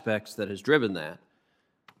the aspects that has driven that,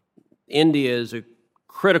 India is a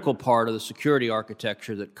critical part of the security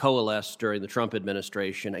architecture that coalesced during the Trump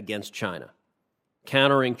administration against China.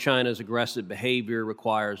 Countering China's aggressive behavior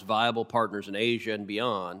requires viable partners in Asia and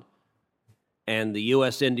beyond, and the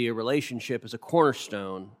U.S.-India relationship is a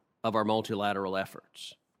cornerstone of our multilateral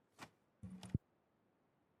efforts.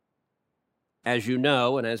 As you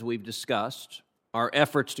know, and as we've discussed, our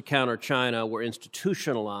efforts to counter China were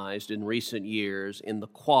institutionalized in recent years in the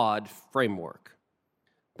Quad framework.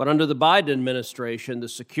 But under the Biden administration, the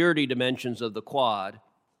security dimensions of the Quad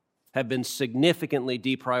have been significantly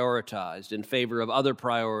deprioritized in favor of other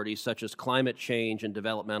priorities such as climate change and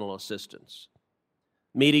developmental assistance.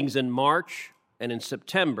 Meetings in March and in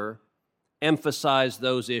September emphasized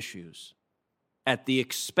those issues at the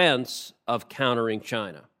expense of countering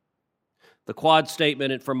China. The Quad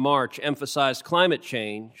statement from March emphasized climate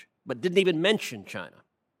change, but didn't even mention China.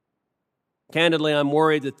 Candidly, I'm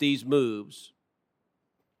worried that these moves,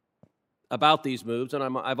 and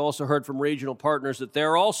I've also heard from regional partners that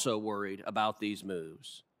they're also worried about these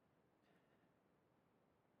moves.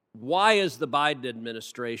 Why has the Biden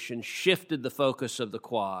administration shifted the focus of the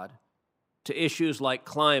Quad to issues like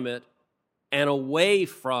climate and away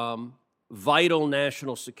from vital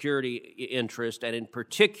national security interest, and in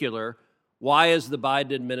particular, why has the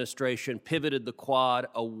Biden administration pivoted the Quad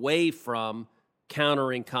away from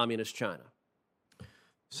countering communist China?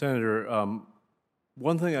 Senator,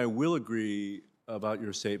 one thing I will agree about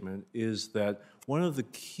your statement is that one of the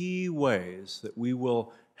key ways that we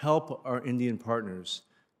will help our Indian partners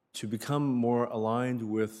to become more aligned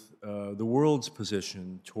with the world's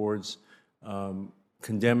position towards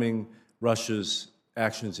condemning Russia's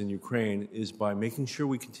actions in Ukraine is by making sure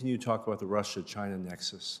we continue to talk about the Russia-China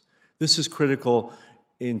nexus. This is critical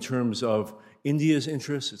in terms of India's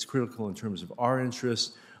interests. It's critical in terms of our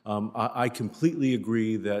interests. I completely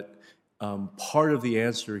agree that part of the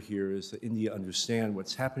answer here is that India understand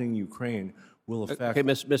what's happening in Ukraine will affect Okay,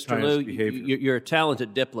 Mr. China's Liu, behavior. you're a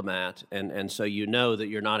talented diplomat, and so you know that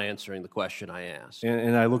you're not answering the question I asked.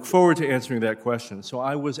 And I look forward to answering that question. So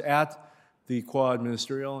I was at the Quad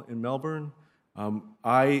Ministerial in Melbourne.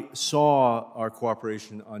 I saw our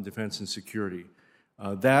cooperation on defense and security.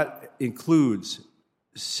 That includes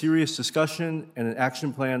serious discussion and an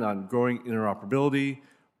action plan on growing interoperability,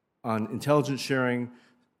 on intelligence sharing,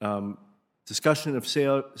 discussion of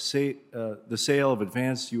the sale of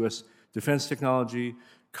advanced U.S. defense technology,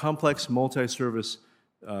 complex multi-service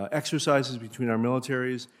exercises between our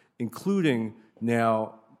militaries, including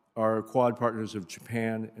now our Quad partners of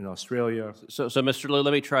Japan and Australia. So, Mr. Liu,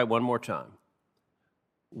 let me try one more time.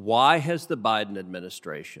 Why has the Biden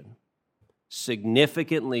administration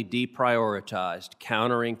significantly deprioritized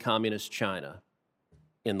countering communist China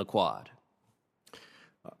in the Quad?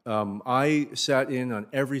 I sat in on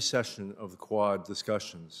every session of the Quad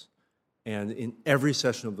discussions, and in every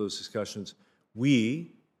session of those discussions,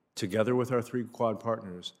 we, together with our 3 Quad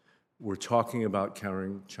partners, were talking about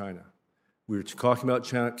countering China. We were talking about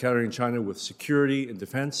countering China with security and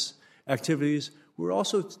defense activities. We were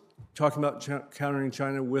also talking about countering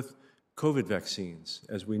China with COVID vaccines,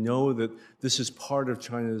 as we know that this is part of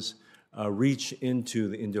China's reach into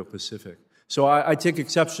the Indo-Pacific. So I take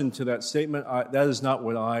exception to that statement. That is not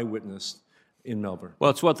what I witnessed in Melbourne.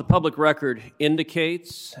 Well, it's what the public record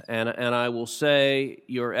indicates, and I will say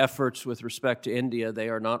your efforts with respect to India, they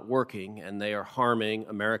are not working, and they are harming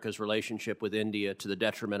America's relationship with India to the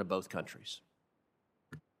detriment of both countries.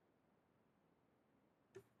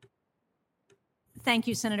 Thank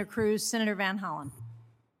you, Senator Cruz. Senator Van Hollen.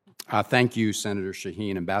 Thank you, Senator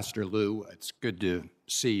Shaheen. Ambassador Liu, it's good to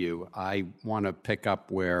see you. I want to pick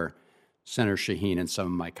up where Senator Shaheen and some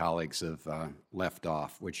of my colleagues have left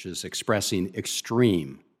off, which is expressing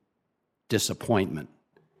extreme disappointment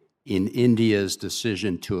in India's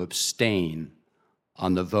decision to abstain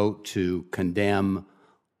on the vote to condemn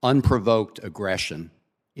unprovoked aggression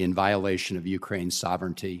in violation of Ukraine's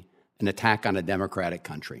sovereignty, an attack on a democratic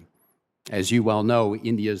country. As you well know,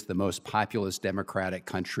 India is the most populous democratic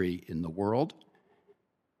country in the world,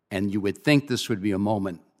 and you would think this would be a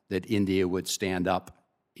moment that India would stand up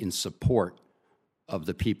in support of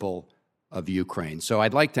the people of Ukraine. So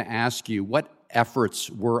I'd like to ask you what efforts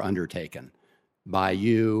were undertaken by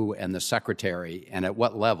you and the Secretary, and at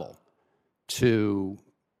what level, to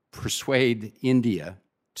persuade India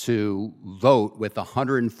to vote with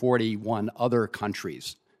 141 other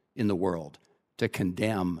countries in the world to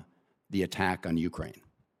condemn the attack on Ukraine.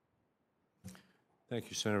 Thank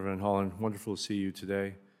you, Senator Van Hollen. Wonderful to see you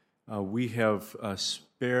today. We have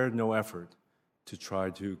spared no effort to try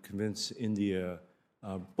to convince India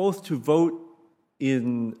both to vote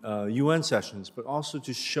in UN sessions, but also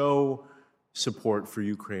to show support for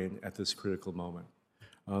Ukraine at this critical moment.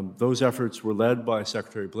 Those efforts were led by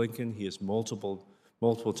Secretary Blinken. He has multiple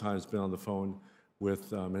times been on the phone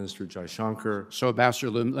with Minister Jaishankar. So,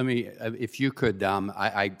 Ambassador Liu, let me, if you could,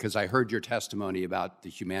 because I heard your testimony about the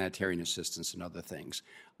humanitarian assistance and other things.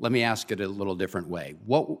 Let me ask it a little different way.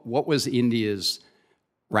 What was India's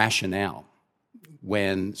rationale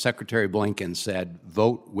when Secretary Blinken said,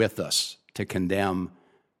 vote with us to condemn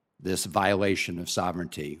this violation of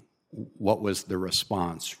sovereignty? What was the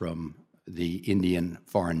response from the Indian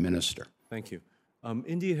foreign minister? Thank you.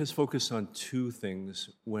 India has focused on 2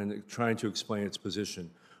 things when trying to explain its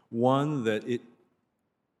position. One, that it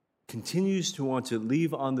continues to want to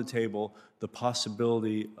leave on the table the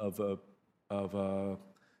possibility of a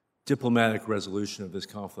diplomatic resolution of this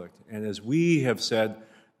conflict. And as we have said,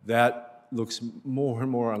 that looks more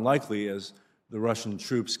and more unlikely as the Russian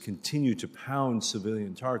troops continue to pound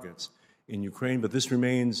civilian targets in Ukraine. But this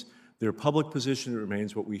remains their public position. It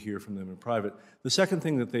remains what we hear from them in private. The second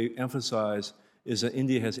thing that they emphasize is that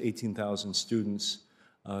India has 18,000 students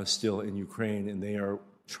still in Ukraine, and they are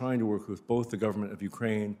trying to work with both the government of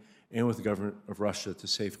Ukraine and with the government of Russia to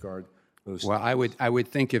safeguard those Well, students. I would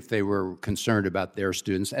think if they were concerned about their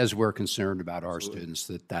students, as we're concerned about our students,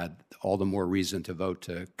 that all the more reason to vote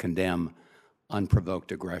to condemn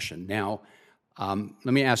unprovoked aggression. Now, let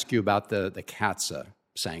me ask you about the CAATSA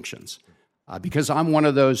sanctions, because I'm one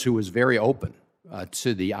of those who was very open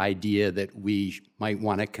to the idea that we might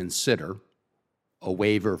want to consider a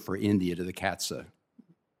waiver for India to the CAATSA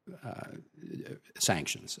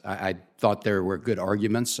sanctions. I thought there were good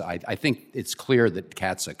arguments. I think it's clear that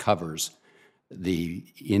CAATSA covers the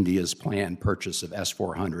India's planned purchase of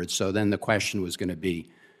S-400. So then the question was going to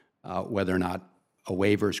be whether or not a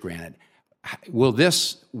waiver is granted. Will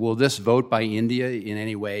this vote by India in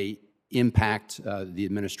any way impact the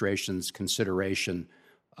administration's consideration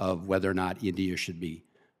of whether or not India should be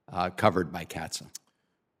covered by CAATSA?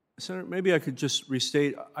 Senator, maybe I could just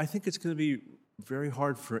restate, I think it's going to be very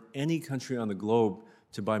hard for any country on the globe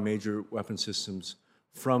to buy major weapon systems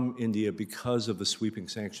from India because of the sweeping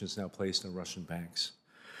sanctions now placed on Russian banks.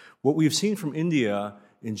 What we've seen from India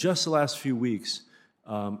in just the last few weeks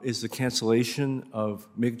is the cancellation of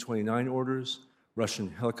MiG-29 orders,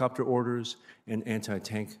 Russian helicopter orders, and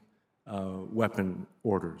anti-tank weapon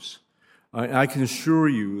orders. I can assure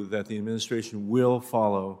you that the administration will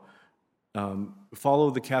follow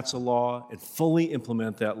the CAATSA law and fully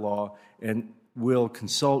implement that law, and will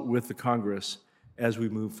consult with the Congress as we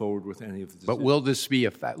move forward with any of the decisions. But will this be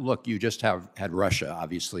a look, you just had Russia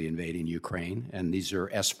obviously invading Ukraine, and these are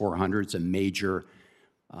S-400s, a major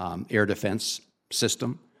air defense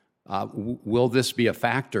system. Will this be a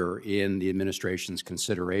factor in the administration's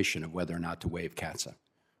consideration of whether or not to waive CAATSA?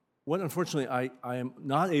 What, unfortunately, I am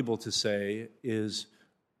not able to say is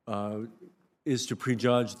to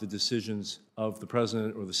prejudge the decisions of the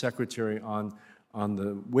President or the Secretary on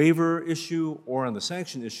the waiver issue or on the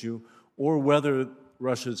sanction issue, or whether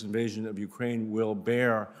Russia's invasion of Ukraine will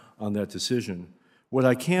bear on that decision. What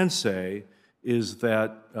I can say is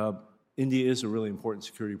that India is a really important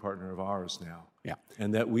security partner of ours now. Yeah.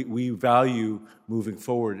 And that we value moving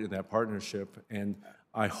forward in that partnership. And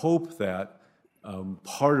I hope that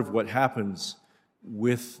part of what happens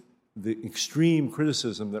with the extreme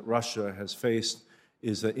criticism that Russia has faced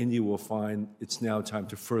is that India will find it's now time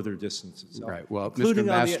to further distance itself. Right. Well, Mr.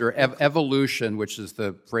 Ambassador, evolution, which is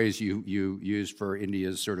the phrase you use for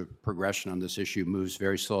India's sort of progression on this issue, moves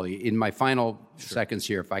very slowly. In my final seconds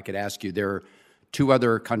here, if I could ask you, there are two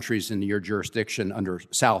other countries in your jurisdiction under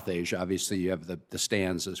South Asia. Obviously, you have the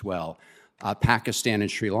stands as well, Pakistan and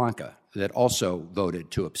Sri Lanka, that also voted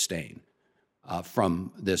to abstain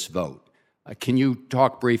from this vote. Can you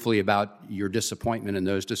talk briefly about your disappointment in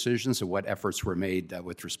those decisions and what efforts were made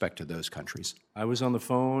with respect to those countries? I was on the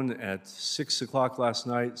phone at 6 o'clock last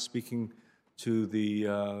night speaking to the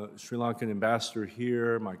Sri Lankan ambassador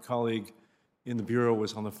here. My colleague in the Bureau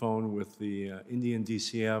was on the phone with the Indian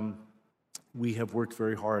DCM. We have worked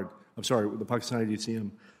very hard, with the Pakistani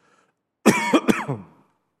DCM,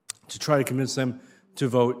 to try to convince them to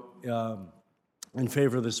vote in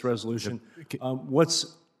favor of this resolution.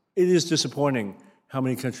 It is disappointing how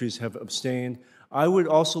many countries have abstained. I would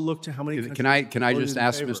also look to how many countries Can I just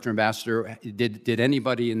ask, favor. Mr. Ambassador, did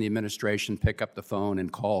anybody in the administration pick up the phone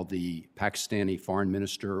and call the Pakistani foreign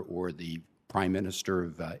minister or the prime minister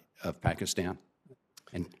of Pakistan?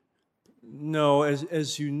 And No,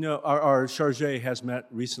 as you know, our chargé has met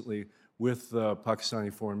recently with the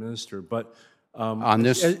Pakistani foreign minister, but on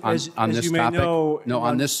this topic, on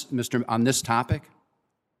this topic.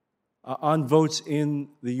 On votes in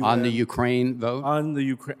the UN, on the Ukraine vote?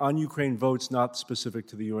 On Ukraine votes, not specific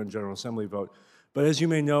to the UN General Assembly vote. But as you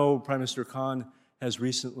may know, Prime Minister Khan has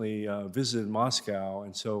recently visited Moscow,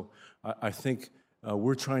 and so I think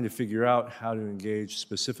we're trying to figure out how to engage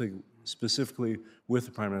specifically with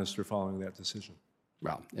the Prime Minister following that decision.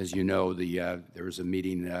 Well, as you know, there was a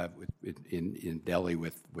meeting in Delhi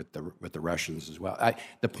with the Russians as well.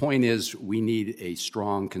 The point is, we need a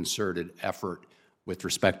strong, concerted effort with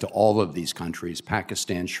respect to all of these countries,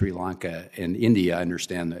 Pakistan, Sri Lanka, and India. I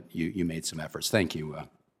understand that you made some efforts. Thank you.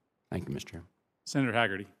 Thank you, Mr. Chairman. Senator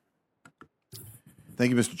Hagerty.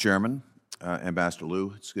 Thank you, Mr. Chairman. Ambassador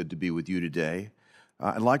Liu, it's good to be with you today.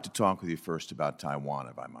 I'd like to talk with you first about Taiwan,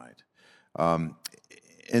 if I might.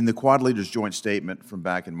 In the Quad Leaders' joint statement from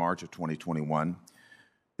back in March of 2021,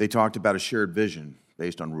 they talked about a shared vision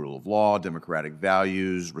based on rule of law, democratic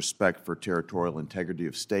values, respect for territorial integrity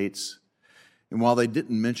of states. And while they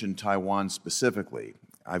didn't mention Taiwan specifically,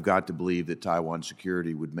 I've got to believe that Taiwan's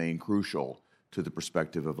security would remain crucial to the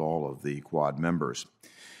perspective of all of the Quad members.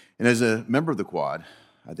 And as a member of the Quad,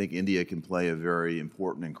 I think India can play a very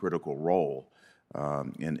important and critical role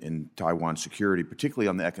in Taiwan's security, particularly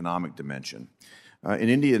on the economic dimension. And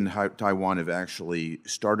India and Taiwan have actually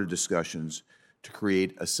started discussions to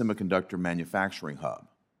create a semiconductor manufacturing hub.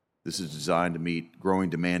 This is designed to meet growing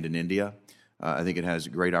demand in India. I think it has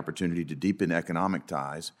a great opportunity to deepen economic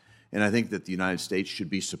ties, and I think that the United States should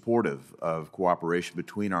be supportive of cooperation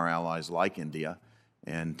between our allies like India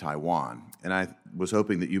and Taiwan. And I was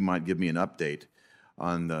hoping that you might give me an update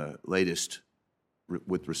on the latest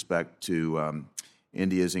with respect to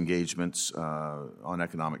India's engagements on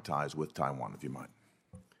economic ties with Taiwan, if you might.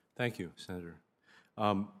 Thank you, Senator.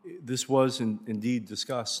 This was indeed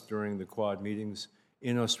discussed during the Quad meetings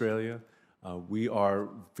in Australia. We are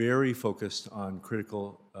very focused on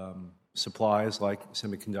critical supplies like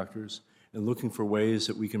semiconductors and looking for ways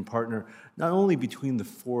that we can partner not only between the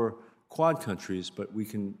 4 Quad countries, but we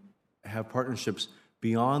can have partnerships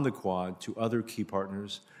beyond the Quad to other key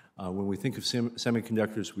partners When we think of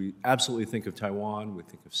semiconductors, we absolutely think of Taiwan, we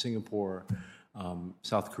think of Singapore,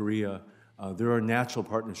 South Korea. There are natural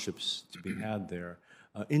partnerships to be had there.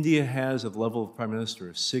 India has, at the level of Prime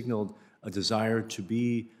Minister, signaled a desire to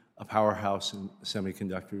be a powerhouse in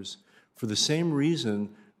semiconductors for the same reason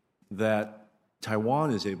that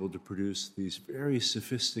Taiwan is able to produce these very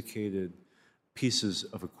sophisticated pieces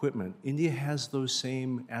of equipment. India has those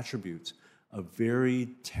same attributes, a very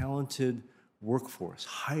talented workforce,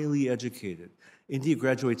 highly educated. India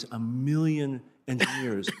graduates 1 million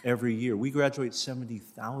engineers every year. We graduate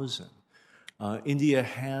 70,000. India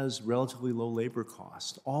has relatively low labor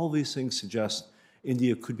costs. All these things suggest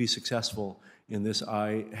India could be successful in this.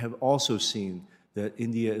 I have also seen that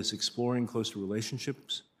India is exploring closer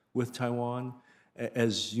relationships with Taiwan.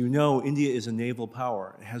 As you know, India is a naval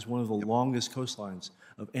power. It has one of the longest coastlines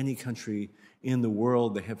of any country in the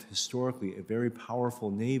world. They have historically a very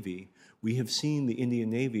powerful navy. We have seen the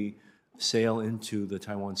Indian Navy sail into the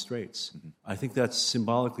Taiwan Straits. I think that's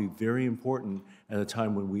symbolically very important at a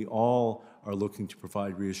time when we all are looking to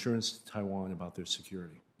provide reassurance to Taiwan about their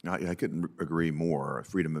security. I couldn't agree more.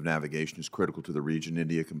 Freedom of navigation is critical to the region.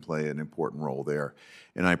 India can play an important role there.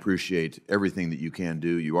 And I appreciate everything that you can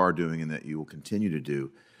do, you are doing, and that you will continue to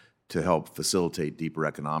do to help facilitate deeper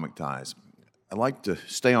economic ties. I'd like to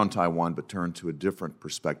stay on Taiwan but turn to a different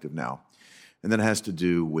perspective now, and that has to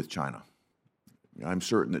do with China. I'm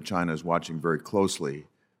certain that China is watching very closely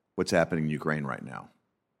what's happening in Ukraine right now.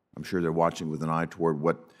 I'm sure they're watching with an eye toward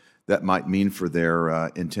what that might mean for their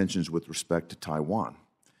intentions with respect to Taiwan.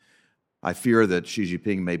 I fear that Xi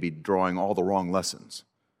Jinping may be drawing all the wrong lessons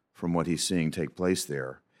from what he's seeing take place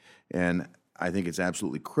there. And I think it's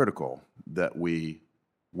absolutely critical that we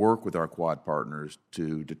work with our Quad partners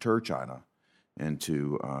to deter China and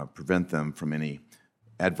to prevent them from any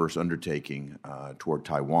adverse undertaking toward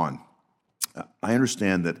Taiwan. I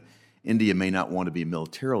understand that India may not want to be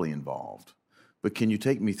militarily involved, but can you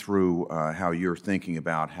take me through how you're thinking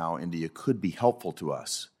about how India could be helpful to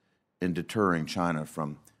us in deterring China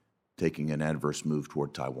from taking an adverse move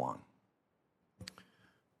toward Taiwan?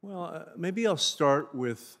 Well, maybe I'll start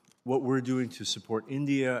with what we're doing to support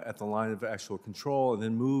India at the line of actual control, and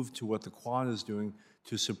then move to what the Quad is doing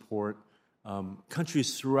to support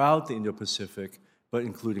countries throughout the Indo-Pacific, but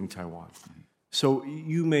including Taiwan. So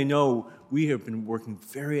you may know we have been working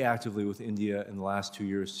very actively with India in the last 2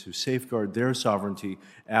 years to safeguard their sovereignty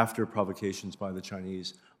after provocations by the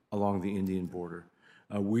Chinese along the Indian border.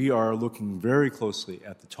 We are looking very closely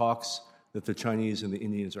at the talks that the Chinese and the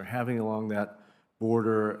Indians are having along that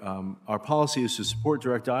border. Our policy is to support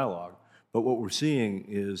direct dialogue, but what we're seeing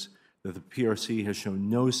is that the PRC has shown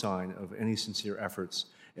no sign of any sincere efforts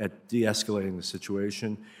at de-escalating the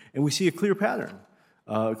situation. And we see a clear pattern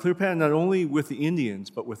not only with the Indians,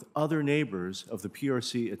 but with other neighbors of the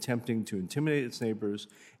PRC attempting to intimidate its neighbors,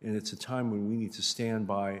 and it's a time when we need to stand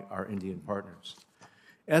by our Indian partners.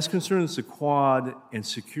 As concerns the Quad and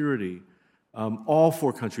security, all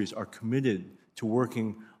 4 countries are committed to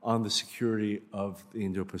working on the security of the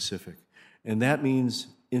Indo-Pacific. And that means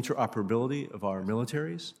interoperability of our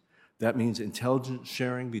militaries. That means intelligence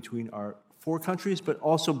sharing between our 4 countries, but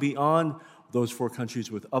also beyond those 4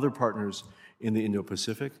 countries with other partners in the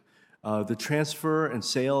Indo-Pacific. The transfer and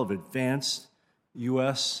sale of advanced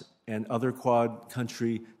U.S. and other Quad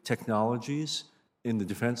country technologies in the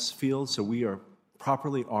defense field, so we are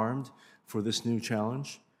properly armed for this new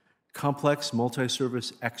challenge. Complex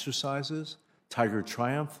multi-service exercises. Tiger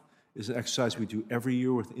Triumph is an exercise we do every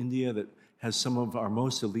year with India that has some of our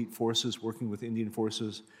most elite forces working with Indian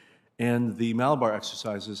forces. And the Malabar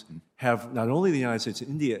exercises have not only the United States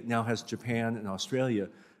and India, it now has Japan and Australia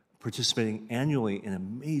participating annually in a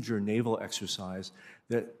major naval exercise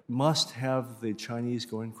that must have the Chinese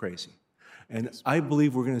going crazy. And I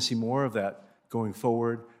believe we're going to see more of that going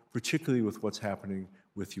forward, particularly with what's happening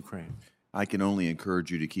with Ukraine. I can only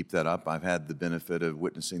encourage you to keep that up. I've had the benefit of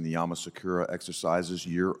witnessing the Yamasakura exercises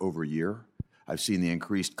year over year. I've seen the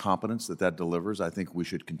increased competence that delivers. I think we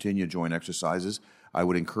should continue joint exercises. I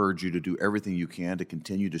would encourage you to do everything you can to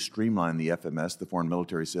continue to streamline the FMS, the Foreign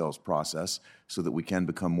Military Sales process, so that we can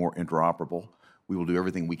become more interoperable. We will do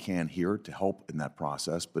everything we can here to help in that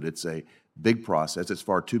process, but it's a big process. It's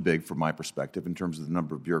far too big from my perspective in terms of the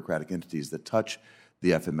number of bureaucratic entities that touch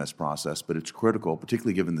the FMS process, but it's critical,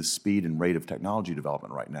 particularly given the speed and rate of technology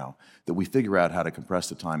development right now, that we figure out how to compress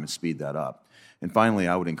the time and speed that up. And finally,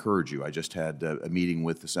 I would encourage you, I just had a meeting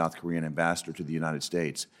with the South Korean ambassador to the United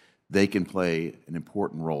States. They can play an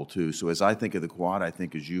important role too. So as I think of the Quad, I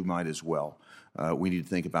think as you might as well, we need to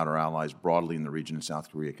think about our allies broadly in the region, and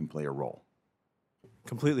South Korea can play a role.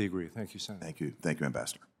 Completely agree. Thank you, Senator. Thank you. Thank you,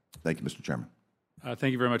 Ambassador. Thank you, Mr. Chairman.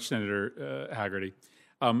 Thank you very much, Senator Hagerty.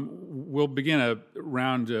 We'll begin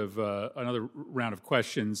another round of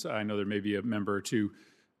questions. I know there may be a member or two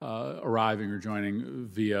arriving or joining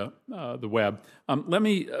via the web. Let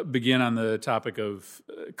me begin on the topic of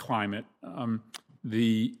climate.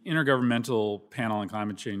 The Intergovernmental Panel on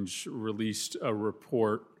Climate Change released a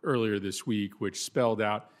report earlier this week which spelled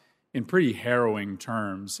out in pretty harrowing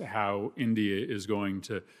terms how India is going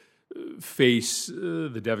to face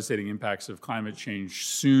the devastating impacts of climate change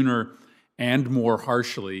sooner and more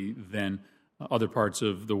harshly than other parts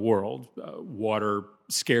of the world. Water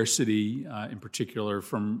scarcity, in particular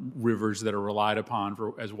from rivers that are relied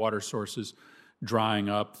upon as water sources drying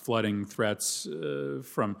up, flooding threats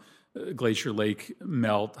from glacier lake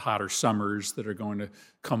melt, hotter summers that are going to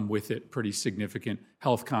come with it, pretty significant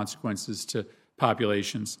health consequences to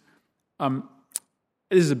populations.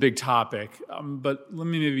 This is a big topic, but let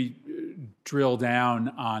me maybe drill down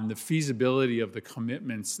on the feasibility of the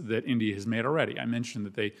commitments that India has made already. I mentioned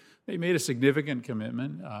that they made a significant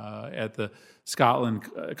commitment at the Scotland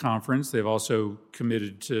conference. They've also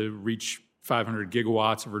committed to reach 500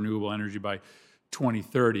 gigawatts of renewable energy by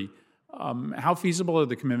 2030. How feasible are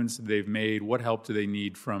the commitments that they've made? What help do they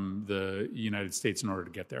need from the United States in order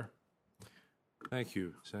to get there? Thank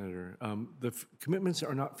you, Senator. The commitments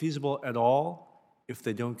are not feasible at all if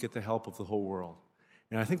they don't get the help of the whole world.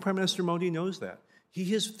 And I think Prime Minister Modi knows that. He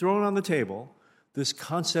has thrown on the table this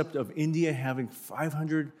concept of India having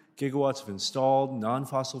 500 gigawatts of installed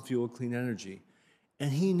non-fossil fuel clean energy.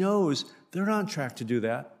 And he knows they're not on track to do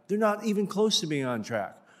that. They're not even close to being on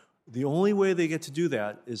track. The only way they get to do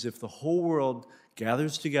that is if the whole world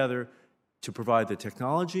gathers together to provide the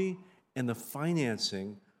technology and the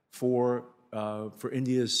financing for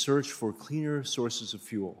India's search for cleaner sources of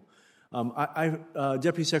fuel.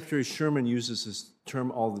 Deputy Secretary Sherman uses this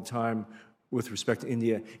term all the time with respect to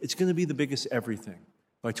India. It's going to be the biggest everything.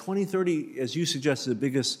 By 2030, as you suggested, the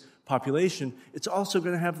biggest population, it's also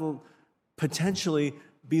going to have potentially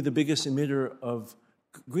be the biggest emitter of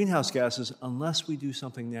greenhouse gases unless we do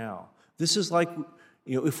something now. This is like,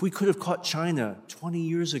 if we could have caught China 20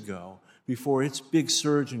 years ago before its big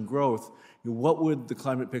surge in growth, what would the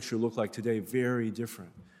climate picture look like today? Very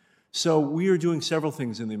different. So we are doing several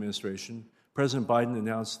things in the administration. President Biden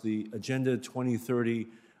announced the Agenda 2030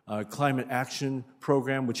 Climate Action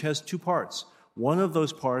Program, which has two parts. One of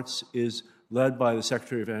those parts is led by the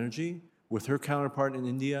Secretary of Energy with her counterpart in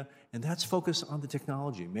India, and that's focused on the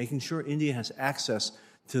technology, making sure India has access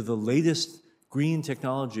to the latest green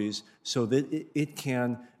technologies so that it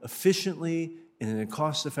can efficiently and in a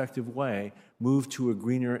cost-effective way move to a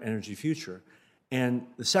greener energy future. And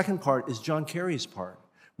the second part is John Kerry's part,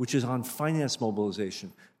 which is on finance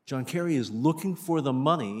mobilization. John Kerry is looking for the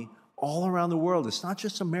money all around the world. It's not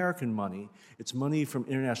just American money. It's money from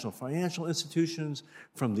international financial institutions,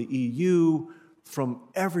 from the EU, from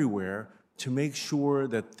everywhere to make sure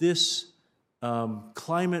that this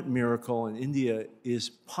climate miracle in India is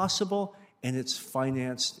possible and it's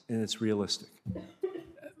financed and it's realistic.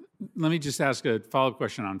 Let me just ask a follow-up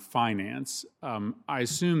question on finance. I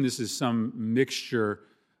assume this is some mixture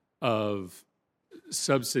of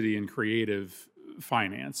subsidy and creative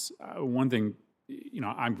finance. One thing,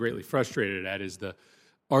 I'm greatly frustrated at is the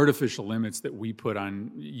artificial limits that we put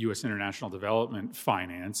on U.S. international development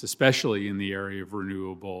finance, especially in the area of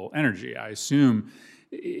renewable energy. I assume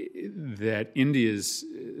that India's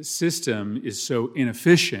system is so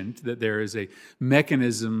inefficient that there is a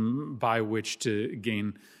mechanism by which to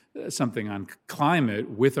gain something on climate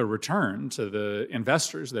with a return to the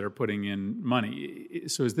investors that are putting in money.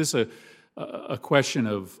 So is this a question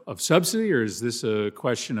of subsidy, or is this a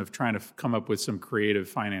question of trying to come up with some creative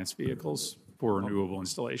finance vehicles for renewable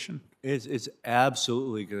installation? It's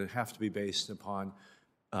absolutely going to have to be based upon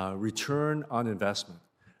return on investment.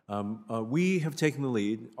 We have taken the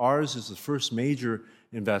lead. Ours is the first major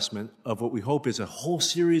investment of what we hope is a whole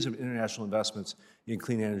series of international investments in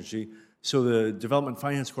clean energy. So the Development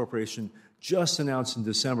Finance Corporation just announced in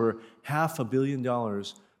December $500 million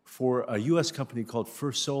for a U.S. company called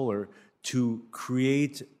First Solar to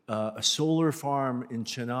create a solar farm in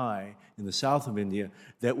Chennai, in the south of India,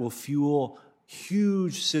 that will fuel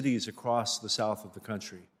huge cities across the south of the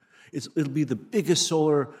country. It'll be the biggest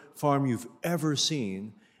solar farm you've ever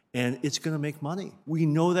seen, and it's going to make money. We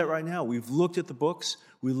know that right now. We've looked at the books.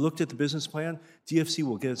 We looked at the business plan. DFC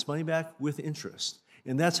will get its money back with interest.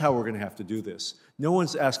 And that's how we're going to have to do this. No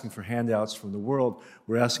one's asking for handouts from the world.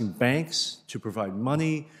 We're asking banks to provide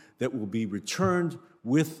money that will be returned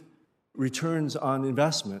with returns on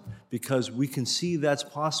investment, because we can see that's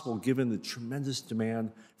possible given the tremendous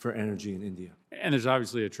demand for energy in India. And there's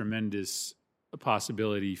obviously a tremendous a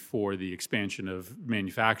possibility for the expansion of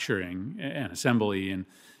manufacturing and assembly in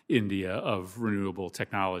India of renewable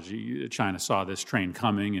technology. China saw this train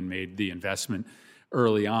coming and made the investment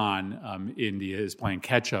early on. India is playing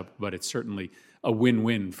catch-up, but it's certainly a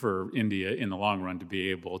win-win for India in the long run to be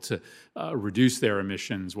able to reduce their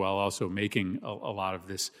emissions while also making a lot of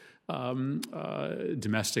this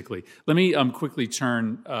domestically. Let me quickly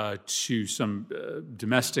turn to some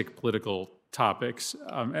domestic political topics.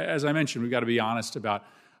 As I mentioned, we've got to be honest about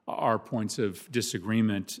our points of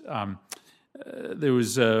disagreement. There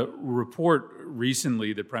was a report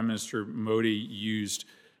recently that Prime Minister Modi used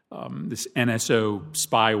this NSO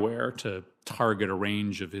spyware to target a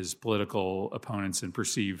range of his political opponents and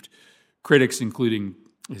perceived critics, including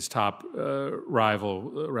his top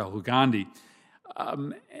rival, Rahul Gandhi.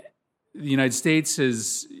 The United States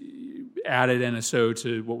has added NSO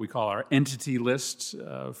to what we call our entity list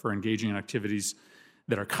for engaging in activities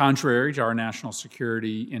that are contrary to our national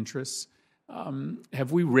security interests.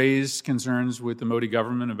 Have we raised concerns with the Modi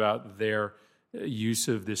government about their use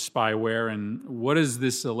of this spyware, and what does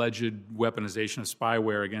this alleged weaponization of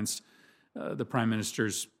spyware against the Prime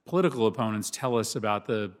Minister's political opponents tell us about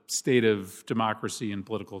the state of democracy and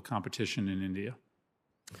political competition in India?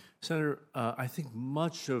 Senator, I think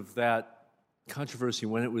much of that controversy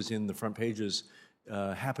when it was in the front pages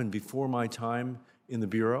happened before my time in the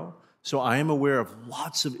Bureau. So I am aware of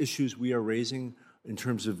lots of issues we are raising in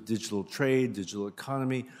terms of digital trade, digital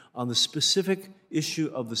economy. On the specific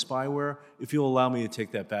issue of the spyware, if you'll allow me to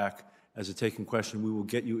take that back as a taken question, we will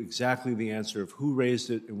get you exactly the answer of who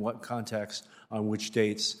raised it, in what context, on which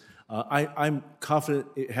dates. I'm confident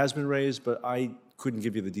it has been raised, but I couldn't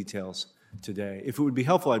give you the details today. If it would be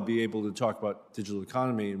helpful, I'd be able to talk about digital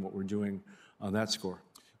economy and what we're doing on that score.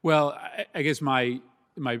 Well, I guess my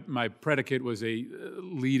predicate was a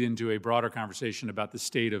lead into a broader conversation about the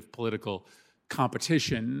state of political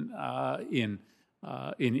competition in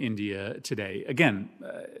India today. Again,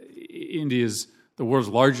 India is the world's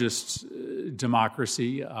largest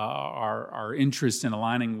democracy. Our interests in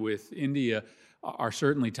aligning with India are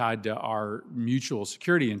certainly tied to our mutual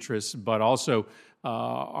security interests, but also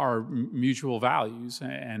our mutual values.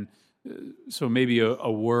 And so maybe a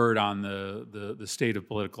word on the state of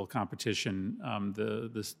political competition,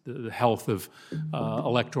 the health of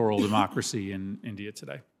electoral democracy in India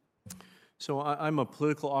today. So I'm a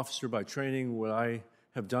political officer by training. What I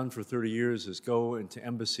have done for 30 years is go into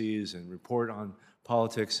embassies and report on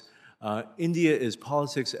politics. India is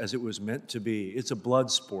politics as it was meant to be. It's a blood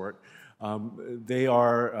sport. They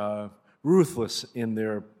are ruthless in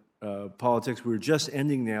their politics. We're just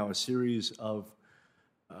ending now a series of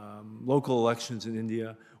local elections in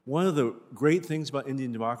India. One of the great things about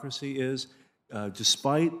Indian democracy is,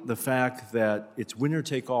 despite the fact that it's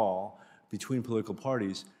winner-take-all between political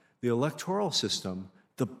parties, the electoral system,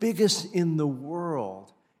 the biggest in the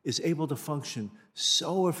world, is able to function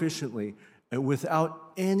so efficiently and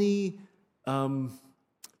without any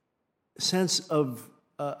sense of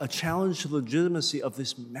a challenge to the legitimacy of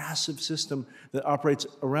this massive system that operates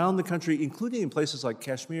around the country, including in places like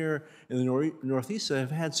Kashmir and the Northeast that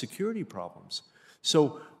have had security problems.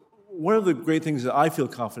 So one of the great things that I feel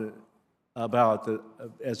confident about,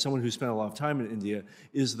 as someone who spent a lot of time in India,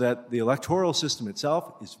 is that the electoral system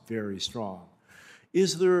itself is very strong.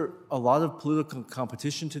 Is there a lot of political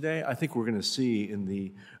competition today? I think we're going to see in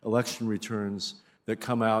the election returns that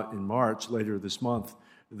come out in March, later this month,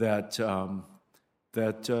 that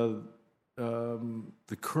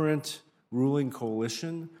the current ruling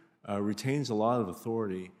coalition retains a lot of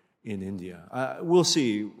authority in India. We'll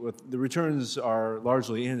see. The returns are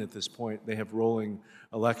largely in at this point. They have rolling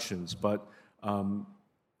elections, but Prime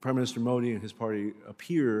Minister Modi and his party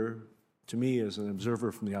appear, to me as an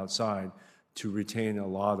observer from the outside, to retain a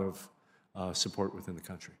lot of support within the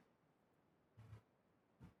country.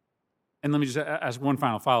 And let me just ask one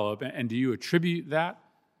final follow-up. And do you attribute that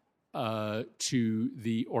to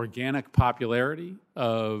the organic popularity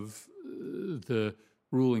of the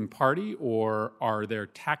ruling party, or are there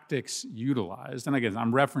tactics utilized? And again,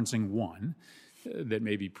 I'm referencing one that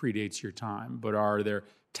maybe predates your time, but are there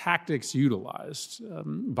tactics utilized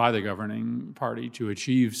by the governing party to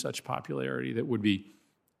achieve such popularity that would be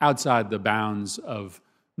outside the bounds of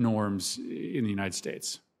norms in the United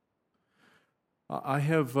States? I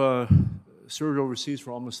have served overseas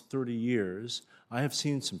for almost 30 years. I have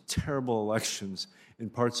seen some terrible elections in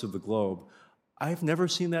parts of the globe. I've never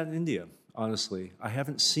seen that in India, honestly. I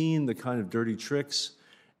haven't seen the kind of dirty tricks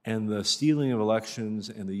and the stealing of elections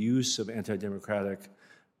and the use of anti-democratic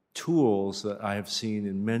tools that I have seen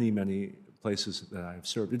in many, many places that I have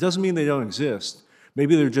served. It doesn't mean they don't exist.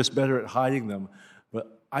 Maybe they're just better at hiding them.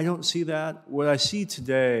 But I don't see that. What I see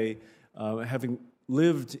today, having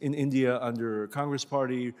lived in India under Congress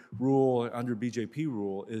Party rule, under BJP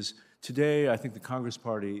rule, is today I think the Congress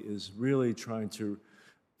Party is really trying to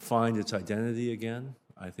find its identity again.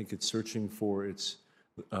 I think it's searching for its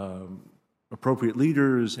appropriate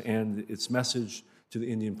leaders and its message to the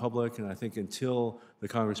Indian public, and I think until the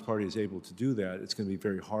Congress Party is able to do that, it's going to be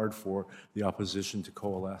very hard for the opposition to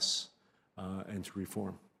coalesce and to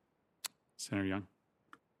reform. Senator Young.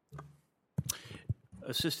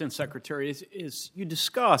 Assistant Secretary, is you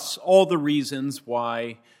discuss all the reasons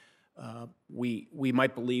why we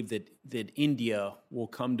might believe that India will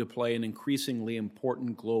come to play an increasingly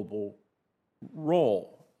important global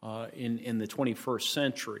role in the 21st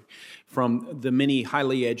century, from the many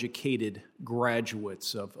highly educated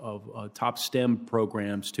graduates of top STEM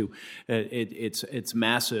programs to its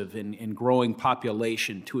massive and growing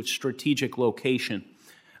population to its strategic location.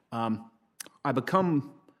 I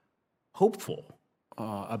become hopeful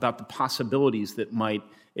about the possibilities that might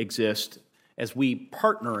exist as we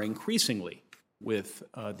partner increasingly with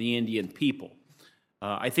the Indian people.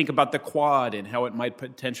 I think about the Quad and how it might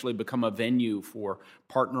potentially become a venue for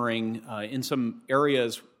partnering in some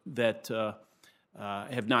areas that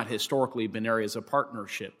have not historically been areas of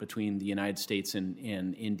partnership between the United States and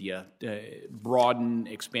India. Broaden,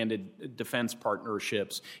 expanded defense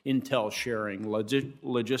partnerships, intel sharing,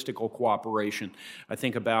 logistical cooperation. I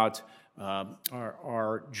think about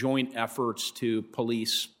our joint efforts to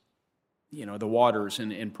police the waters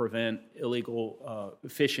and prevent illegal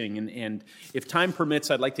fishing. And if time permits,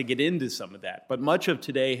 I'd like to get into some of that. But much of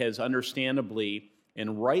today has understandably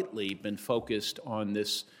and rightly been focused on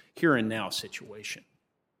this here and now situation.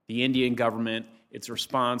 The Indian government, its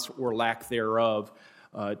response or lack thereof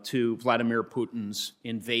to Vladimir Putin's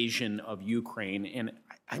invasion of Ukraine. And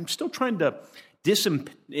I'm still trying to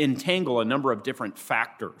disentangle a number of different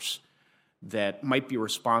factors that might be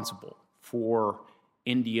responsible for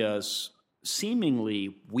India's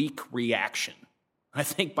seemingly weak reaction. I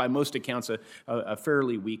think by most accounts a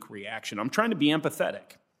fairly weak reaction. I'm trying to be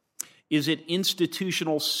empathetic. Is it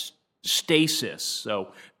institutional stasis?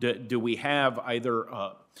 So do we have either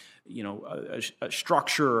a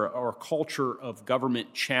structure or culture of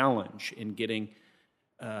government challenge in getting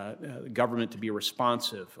government to be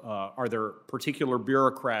responsive? Are there particular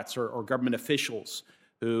bureaucrats or government officials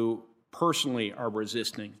who personally are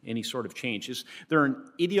resisting any sort of change? Is there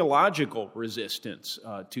an ideological resistance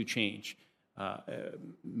to change?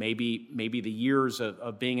 Maybe the years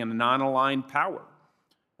of being in a non-aligned power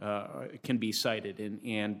can be cited,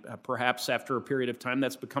 and perhaps after a period of time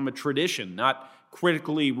that's become a tradition, not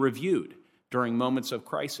critically reviewed during moments of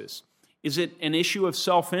crisis. Is it an issue of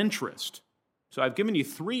self-interest? So I've given you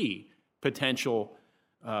three potential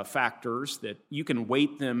factors that you can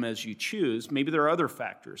weight them as you choose. Maybe there are other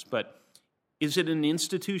factors, but is it an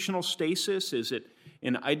institutional stasis? Is it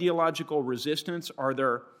an ideological resistance? Are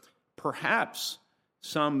there perhaps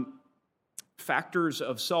some factors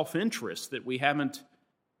of self-interest that we haven't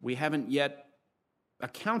yet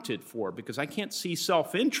accounted for? Because I can't see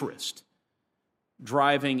self-interest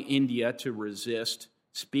driving India to resist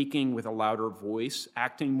speaking with a louder voice,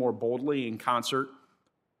 acting more boldly in concert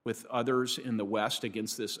with others in the West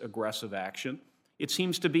against this aggressive action. It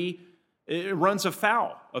seems to be, it runs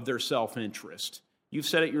afoul of their self-interest. You've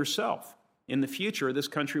said it yourself. In the future, this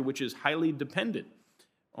country, which is highly dependent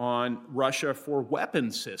on Russia for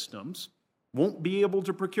weapon systems, won't be able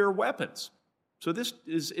to procure weapons. So this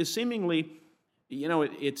is seemingly,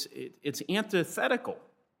 it's antithetical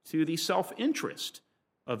to the self-interest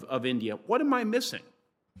of India. What am I missing?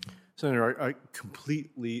 Senator, I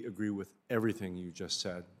completely agree with everything you just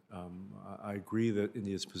said. I agree that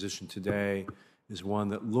India's position today is one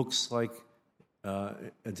that looks like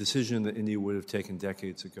a decision that India would have taken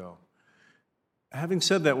decades ago. Having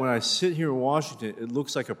said that, when I sit here in Washington, it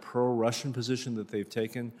looks like a pro-Russian position that they've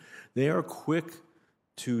taken. They are quick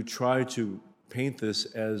to try to paint this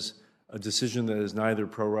as a decision that is neither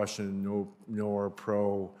pro-Russian nor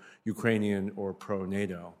pro-Ukrainian or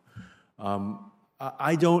pro-NATO.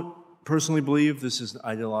 I don't personally believe this is an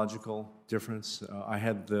ideological difference. I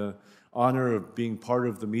had the honor of being part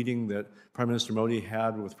of the meeting that Prime Minister Modi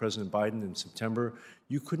had with President Biden in September.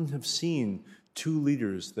 You couldn't have seen two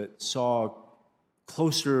leaders that saw a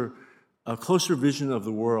closer vision of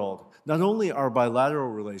the world, not only our bilateral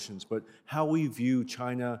relations, but how we view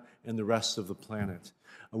China and the rest of the planet.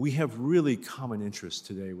 We have really common interests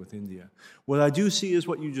today with India. What I do see is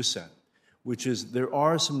what you just said, which is there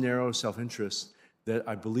are some narrow self-interests that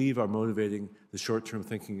I believe are motivating the short-term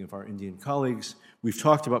thinking of our Indian colleagues. We've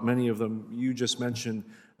talked about many of them. You just mentioned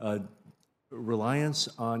reliance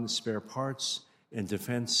on spare parts and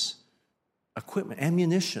defense equipment,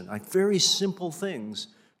 ammunition, like very simple things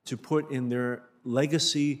to put in their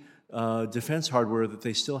legacy defense hardware that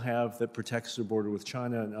they still have that protects their border with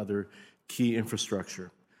China and other key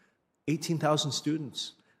infrastructure. 18,000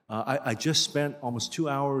 students. I just spent almost 2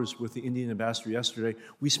 hours with the Indian ambassador yesterday.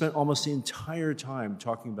 We spent almost the entire time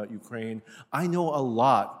talking about Ukraine. I know a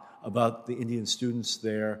lot about the Indian students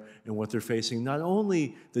there and what they're facing, not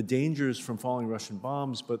only the dangers from falling Russian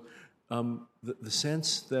bombs, but the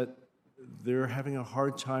sense that they're having a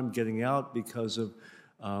hard time getting out because of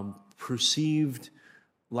perceived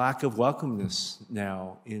lack of welcomeness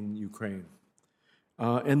now in Ukraine.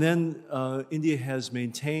 And then India has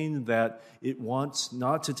maintained that it wants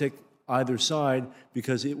not to take either side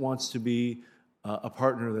because it wants to be a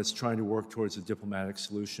partner that's trying to work towards a diplomatic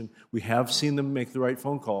solution. We have seen them make the right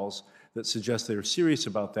phone calls that suggest they are serious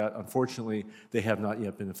about that. Unfortunately, they have not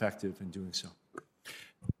yet been effective in doing so.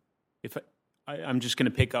 I'm just going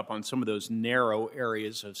to pick up on some of those narrow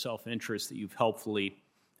areas of self-interest that you've helpfully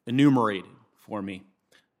enumerated for me.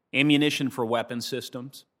 Ammunition for weapon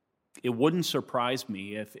systems. It wouldn't surprise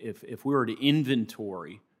me if we were to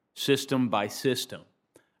inventory system by system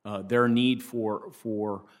their need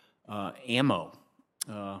for ammo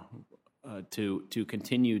to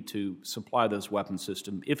continue to supply those weapon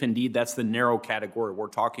systems. If indeed that's the narrow category we're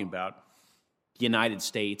talking about, the United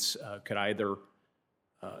States could either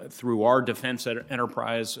through our defense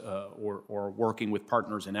enterprise or working with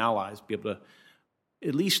partners and allies be able to,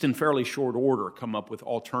 at least in fairly short order, come up with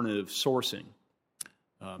alternative sourcing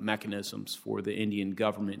mechanisms for the Indian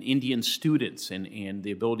government, Indian students, and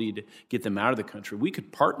the ability to get them out of the country. We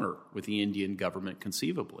could partner with the Indian government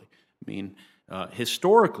conceivably. I mean,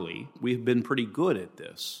 historically, we've been pretty good at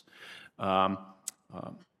this.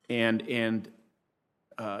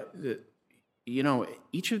 You know,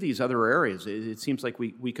 each of these other areas, it seems like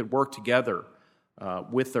we could work together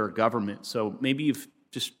with their government. So maybe you've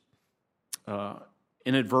just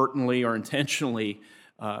inadvertently or intentionally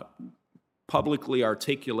publicly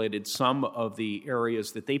articulated some of the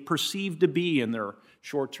areas that they perceive to be in their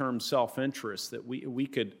short-term self-interest that we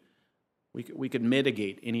could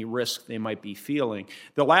mitigate any risk they might be feeling.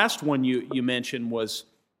 The last one you mentioned was,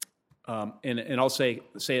 and I'll say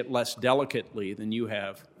it less delicately than you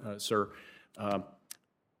have, sir. I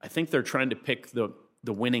think they're trying to pick the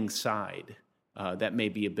winning side. That may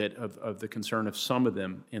be a bit of the concern of some of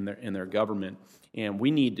them in their government, and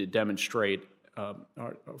we need to demonstrate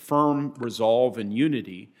firm resolve and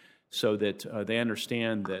unity so that they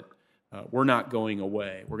understand that we're not going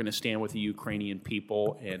away. We're going to stand with the Ukrainian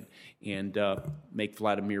people and make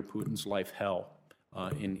Vladimir Putin's life hell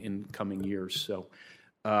in coming years. So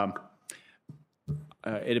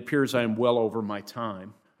it appears I'm well over my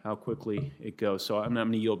time, how quickly it goes. So I'm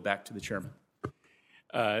going to yield back to the chairman.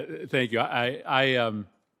 Thank you.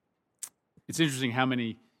 It's interesting how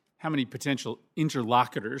many potential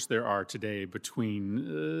interlocutors there are today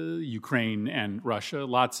between Ukraine and Russia.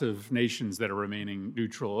 Lots of nations that are remaining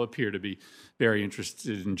neutral appear to be very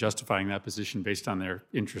interested in justifying that position based on their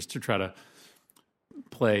interest to try to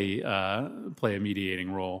play a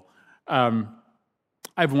mediating role. I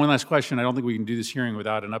have one last question. I don't think we can do this hearing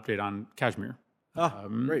without an update on Kashmir.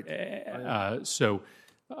 Great. I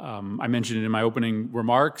mentioned it in my opening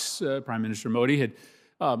remarks. Prime Minister Modi had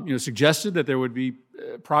suggested that there would be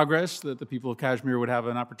progress, that the people of Kashmir would have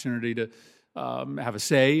an opportunity to have a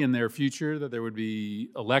say in their future, that there would be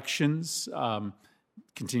elections.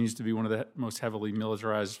 Continues to be one of the most heavily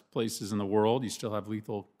militarized places in the world. You still have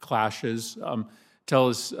lethal clashes. Tell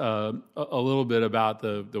us a little bit about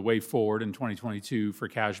the way forward in 2022 for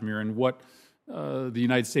Kashmir and what the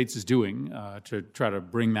United States is doing to try to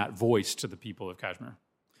bring that voice to the people of Kashmir.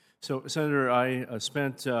 So, Senator, I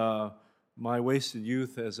spent my wasted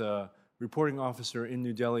youth as a reporting officer in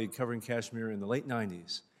New Delhi covering Kashmir in the late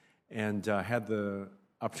 90s and had the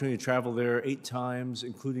opportunity to travel there 8 times,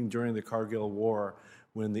 including during the Kargil War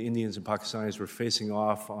when the Indians and Pakistanis were facing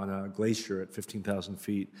off on a glacier at 15,000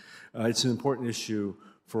 feet. It's an important issue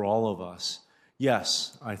for all of us.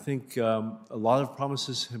 Yes, I think a lot of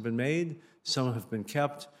promises have been made. Some have been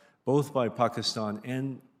kept, both by Pakistan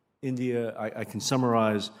and India. I can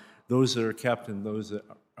summarize those that are kept and those that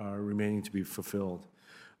are remaining to be fulfilled.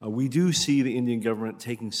 We do see the Indian government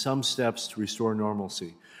taking some steps to restore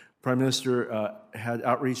normalcy. Prime Minister had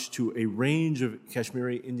outreach to a range of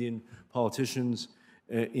Kashmiri Indian politicians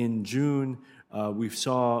in June. We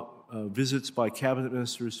saw visits by cabinet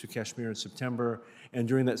ministers to Kashmir in September, and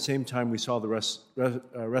during that same time we saw the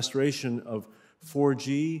restoration of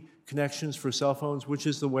 4G connections for cell phones, which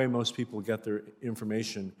is the way most people get their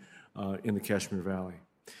information in the Kashmir Valley.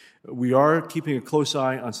 We are keeping a close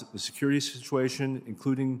eye on the security situation,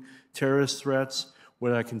 including terrorist threats.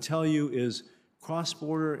 What I can tell you is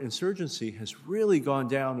cross-border insurgency has really gone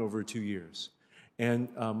down over 2 years. And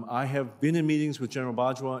I have been in meetings with General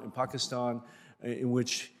Bajwa in Pakistan in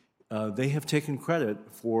which they have taken credit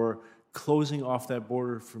for closing off that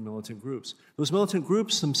border for militant groups. Those militant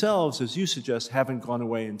groups themselves, as you suggest, haven't gone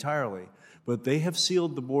away entirely, but they have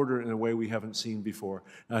sealed the border in a way we haven't seen before.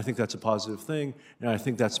 And I think that's a positive thing, and I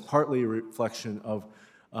think that's partly a reflection of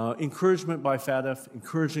encouragement by FATF,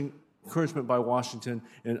 encouragement by Washington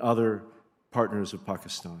and other partners of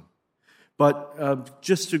Pakistan. But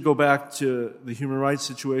just to go back to the human rights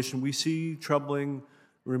situation, we see troubling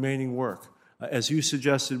remaining work. As you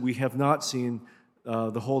suggested, we have not seen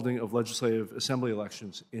the holding of legislative assembly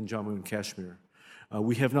elections in Jammu and Kashmir.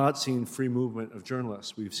 We have not seen free movement of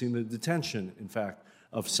journalists. We've seen the detention, in fact,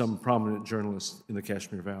 of some prominent journalists in the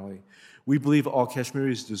Kashmir Valley. We believe all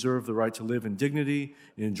Kashmiris deserve the right to live in dignity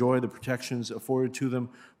and enjoy the protections afforded to them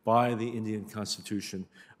by the Indian Constitution.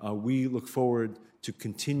 We look forward to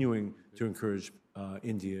continuing to encourage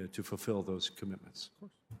India to fulfill those commitments.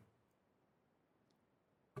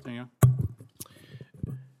 Daniel?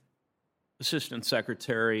 Assistant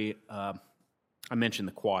Secretary, I mentioned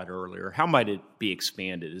the Quad earlier. How might it be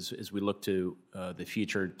expanded as we look to the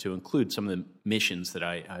future to include some of the missions that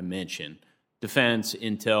I mentioned? Defense,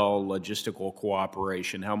 intel, logistical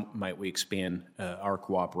cooperation. How might we expand our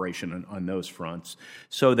cooperation on those fronts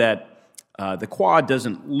so that the Quad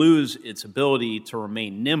doesn't lose its ability to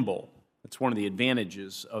remain nimble? That's one of the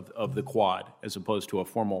advantages of the Quad as opposed to a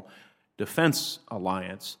formal defense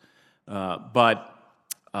alliance. But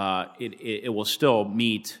it will still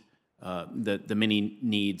meet the many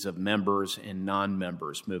needs of members and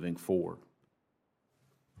non-members moving forward.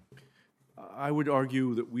 I would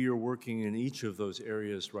argue that we are working in each of those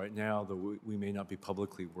areas right now, though we may not be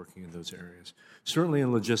publicly working in those areas. Certainly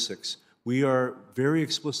in logistics, we are very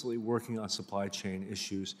explicitly working on supply chain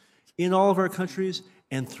issues in all of our countries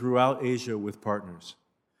and throughout Asia with partners.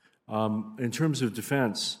 In terms of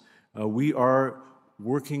defense, we are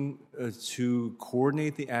working to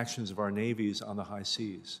coordinate the actions of our navies on the high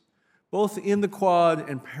seas, both in the Quad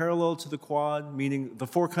and parallel to the Quad, meaning the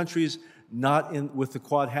four countries not with the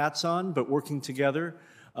Quad hats on, but working together.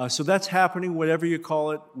 So that's happening, whatever you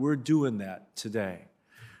call it, we're doing that today.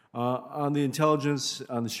 On the intelligence,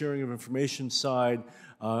 on the sharing of information side,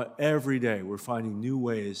 every day we're finding new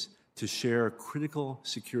ways to share critical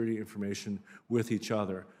security information with each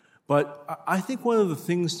other. But I think one of the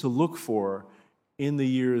things to look for in the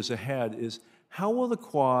years ahead is how will the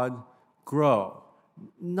Quad grow?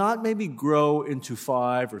 Not maybe grow into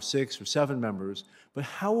 5 or 6 or 7 members, but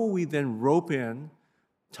how will we then rope in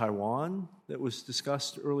Taiwan, that was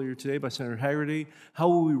discussed earlier today by Senator Hagerty? How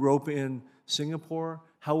will we rope in Singapore?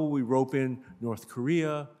 How will we rope in North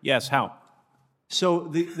Korea? Yes, how? So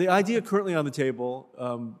the idea currently on the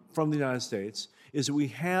table from the United States is that we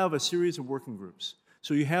have a series of working groups.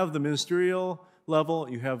 So you have the ministerial level,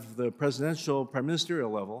 you have the presidential, prime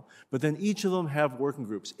ministerial level, but then each of them have working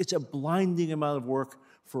groups. It's a blinding amount of work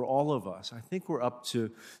for all of us. I think we're up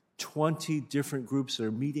to 20 different groups that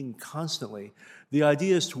are meeting constantly. The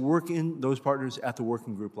idea is to work in those partners at the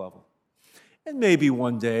working group level. And maybe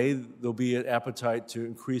one day there'll be an appetite to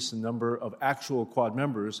increase the number of actual Quad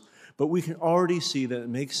members, but we can already see that it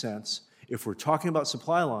makes sense. If we're talking about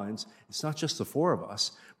supply lines, it's not just the 4 of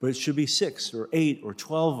us, but it should be 6 or 8 or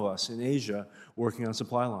 12 of us in Asia working on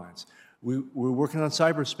supply lines. We're working on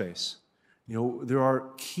cyberspace. You know, there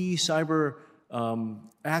are key cyber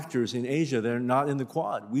actors in Asia that are not in the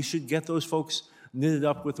Quad. We should get those folks knitted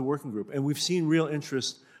up with the working group. And we've seen real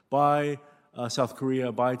interest by South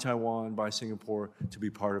Korea, by Taiwan, by Singapore to be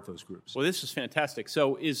part of those groups. Well, this is fantastic.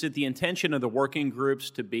 So is it the intention of the working groups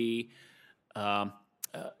to be,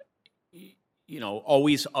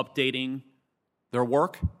 always updating their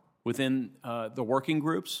work within the working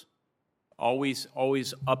groups? Always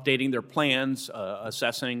updating their plans,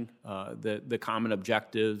 assessing the common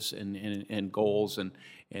objectives and goals, and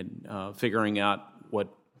figuring out what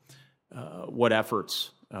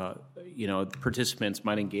efforts participants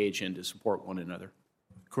might engage in to support one another.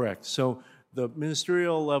 Correct. So the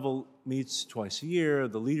ministerial level meets twice a year,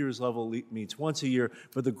 the leaders level meets once a year,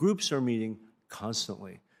 but the groups are meeting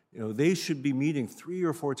constantly. You know, they should be meeting 3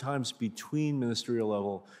 or 4 times between ministerial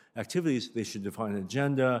level activities. They should define an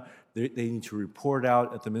agenda. They need to report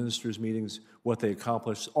out at the ministers' meetings what they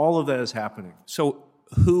accomplished. All of that is happening. So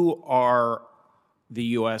who are the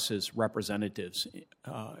U.S.'s representatives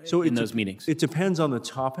in those meetings? It depends on the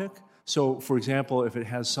topic. So, for example, if it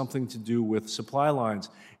has something to do with supply lines,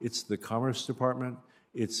 it's the Commerce Department,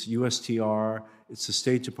 it's USTR, it's the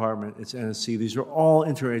State Department, it's NSC. These are all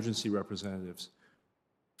interagency representatives.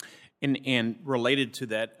 And related to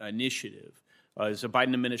that initiative, is the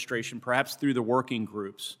Biden administration, perhaps through the working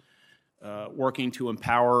groups, working to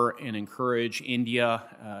empower and encourage India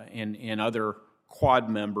and other Quad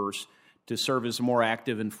members to serve as a more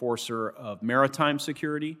active enforcer of maritime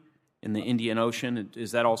security in the Indian Ocean?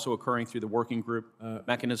 Is that also occurring through the working group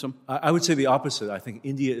mechanism? I would say the opposite. I think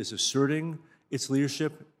India is asserting its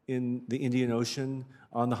leadership in the Indian Ocean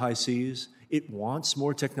on the high seas. It wants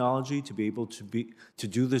more technology to be able to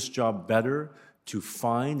do this job better, to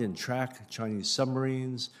find and track Chinese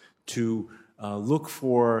submarines, to look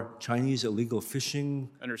for Chinese illegal fishing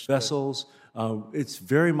vessels. It's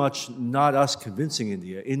very much not us convincing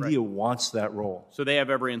India. India wants that role. So they have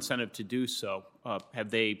every incentive to do so. Have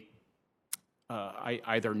they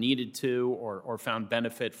either needed to or found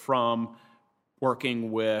benefit from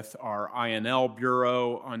working with our INL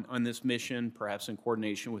Bureau on this mission, perhaps in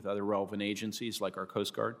coordination with other relevant agencies like our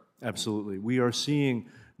Coast Guard? Absolutely. We are seeing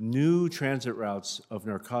new transit routes of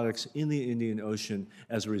narcotics in the Indian Ocean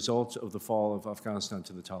as a result of the fall of Afghanistan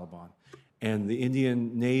to the Taliban. And the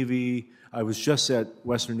Indian Navy, I was just at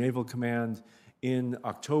Western Naval Command in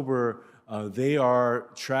October. They are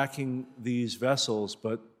tracking these vessels,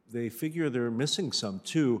 but they figure they're missing some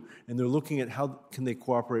too, and they're looking at how can they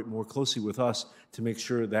cooperate more closely with us to make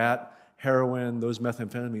sure that heroin, those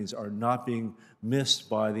methamphetamines are not being missed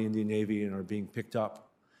by the Indian Navy and are being picked up.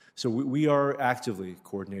 So we are actively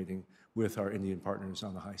coordinating with our Indian partners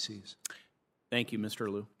on the high seas. Thank you,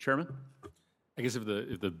 Mr. Liu. Chairman? I guess if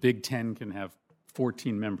the Big Ten can have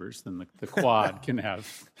 14 members, then the Quad can have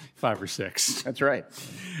 5 or 6. That's right.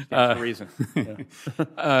 That's the reason.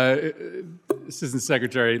 Assistant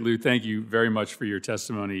Secretary Liu, thank you very much for your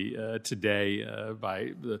testimony today.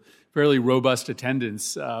 By the fairly robust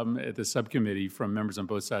attendance at the subcommittee from members on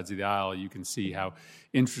both sides of the aisle, you can see how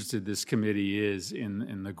interested this committee is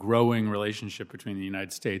in the growing relationship between the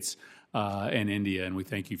United States and India, and we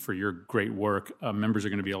thank you for your great work. Members are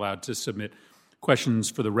going to be allowed to submit questions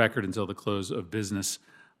for the record until the close of business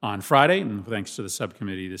on Friday, and thanks to the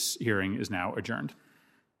subcommittee, this hearing is now adjourned.